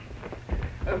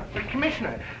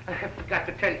 Commissioner, I forgot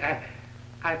to tell you,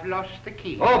 I've lost the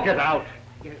key. Oh, get out.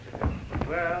 Yes.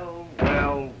 Well,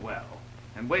 well, well.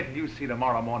 And wait till you see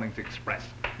tomorrow morning's Express.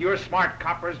 Your smart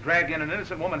coppers drag in an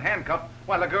innocent woman handcuffed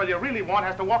while the girl you really want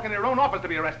has to walk in your own office to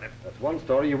be arrested. That's one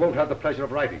story you won't have the pleasure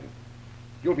of writing.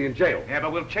 You'll be in jail. Yeah,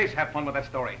 but we'll Chase have fun with that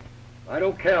story. I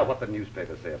don't care what the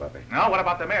newspapers say about me. No, what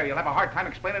about the mayor? You'll have a hard time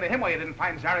explaining to him why you didn't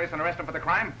find Zarius and arrest him for the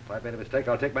crime. If I've made a mistake,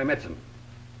 I'll take my medicine.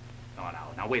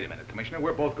 Now, wait a minute, Commissioner.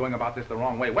 We're both going about this the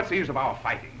wrong way. What's the use of our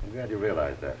fighting? I'm glad you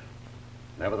realize that.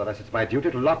 Nevertheless, it's my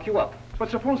duty to lock you up. But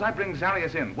suppose I bring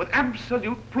Zarius in with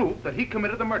absolute proof that he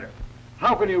committed the murder.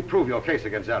 How can you prove your case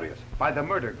against Zarius? By the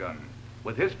murder gun,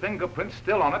 with his fingerprints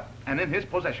still on it and in his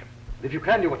possession. If you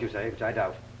can do what you say, which I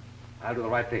doubt, I'll do the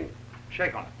right thing.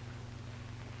 Shake on it.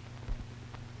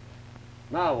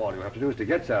 Now all you have to do is to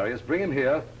get Zarius, bring him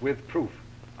here with proof.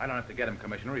 I don't have to get him,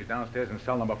 Commissioner. He's downstairs in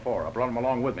cell number 4. I brought him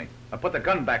along with me. I put the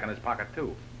gun back in his pocket,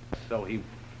 too, so he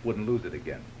wouldn't lose it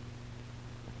again.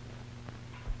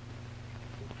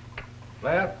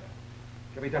 Blair,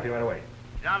 get me Duffy right away.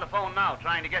 He's on the phone now,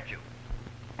 trying to get you.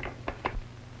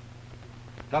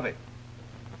 Duffy,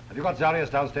 have you got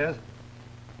Zarius downstairs?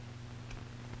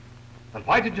 Then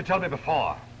why didn't you tell me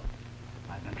before?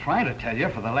 I've been trying to tell you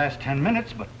for the last 10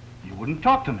 minutes, but you wouldn't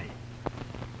talk to me.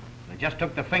 They just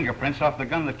took the fingerprints off the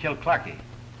gun that killed Clarkie.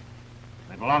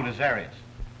 They belong to Zarius.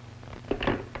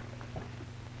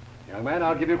 Young man,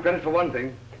 I'll give you credit for one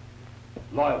thing.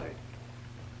 Loyalty.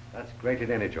 That's great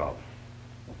in any job.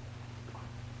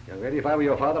 Young lady, if I were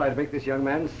your father, I'd make this young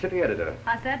man city editor.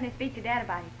 I'll certainly speak to Dad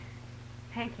about it.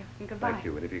 Thank you, and goodbye. Thank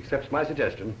you, and if he accepts my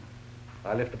suggestion,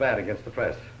 I'll lift the ban against the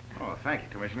press. Oh, thank you,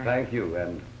 Commissioner. Thank you,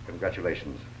 and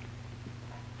congratulations.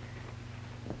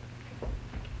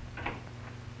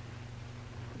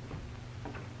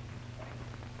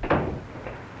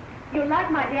 You're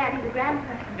like my dad. He's a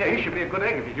grandson. Yeah, he should be a good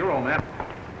egg if he's your old man.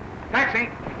 Taxi!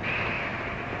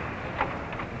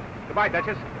 Goodbye,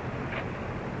 Duchess.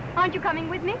 Aren't you coming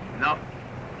with me? No.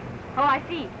 Oh, I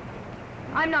see.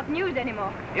 I'm not news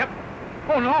anymore. Yep.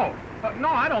 Oh, no. No,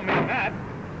 I don't mean that.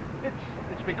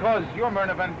 It's because you're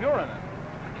Myrna Van Buren.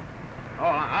 Oh,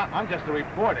 I'm just a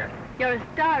reporter. You're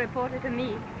a star reporter to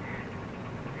me.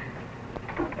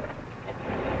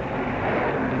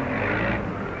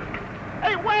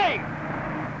 Hey, wait!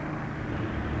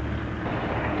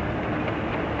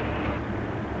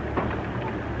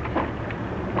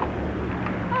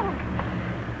 Oh.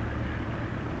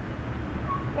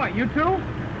 What, you too?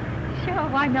 Sure,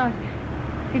 why not?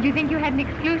 Did you think you had an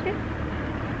exclusive?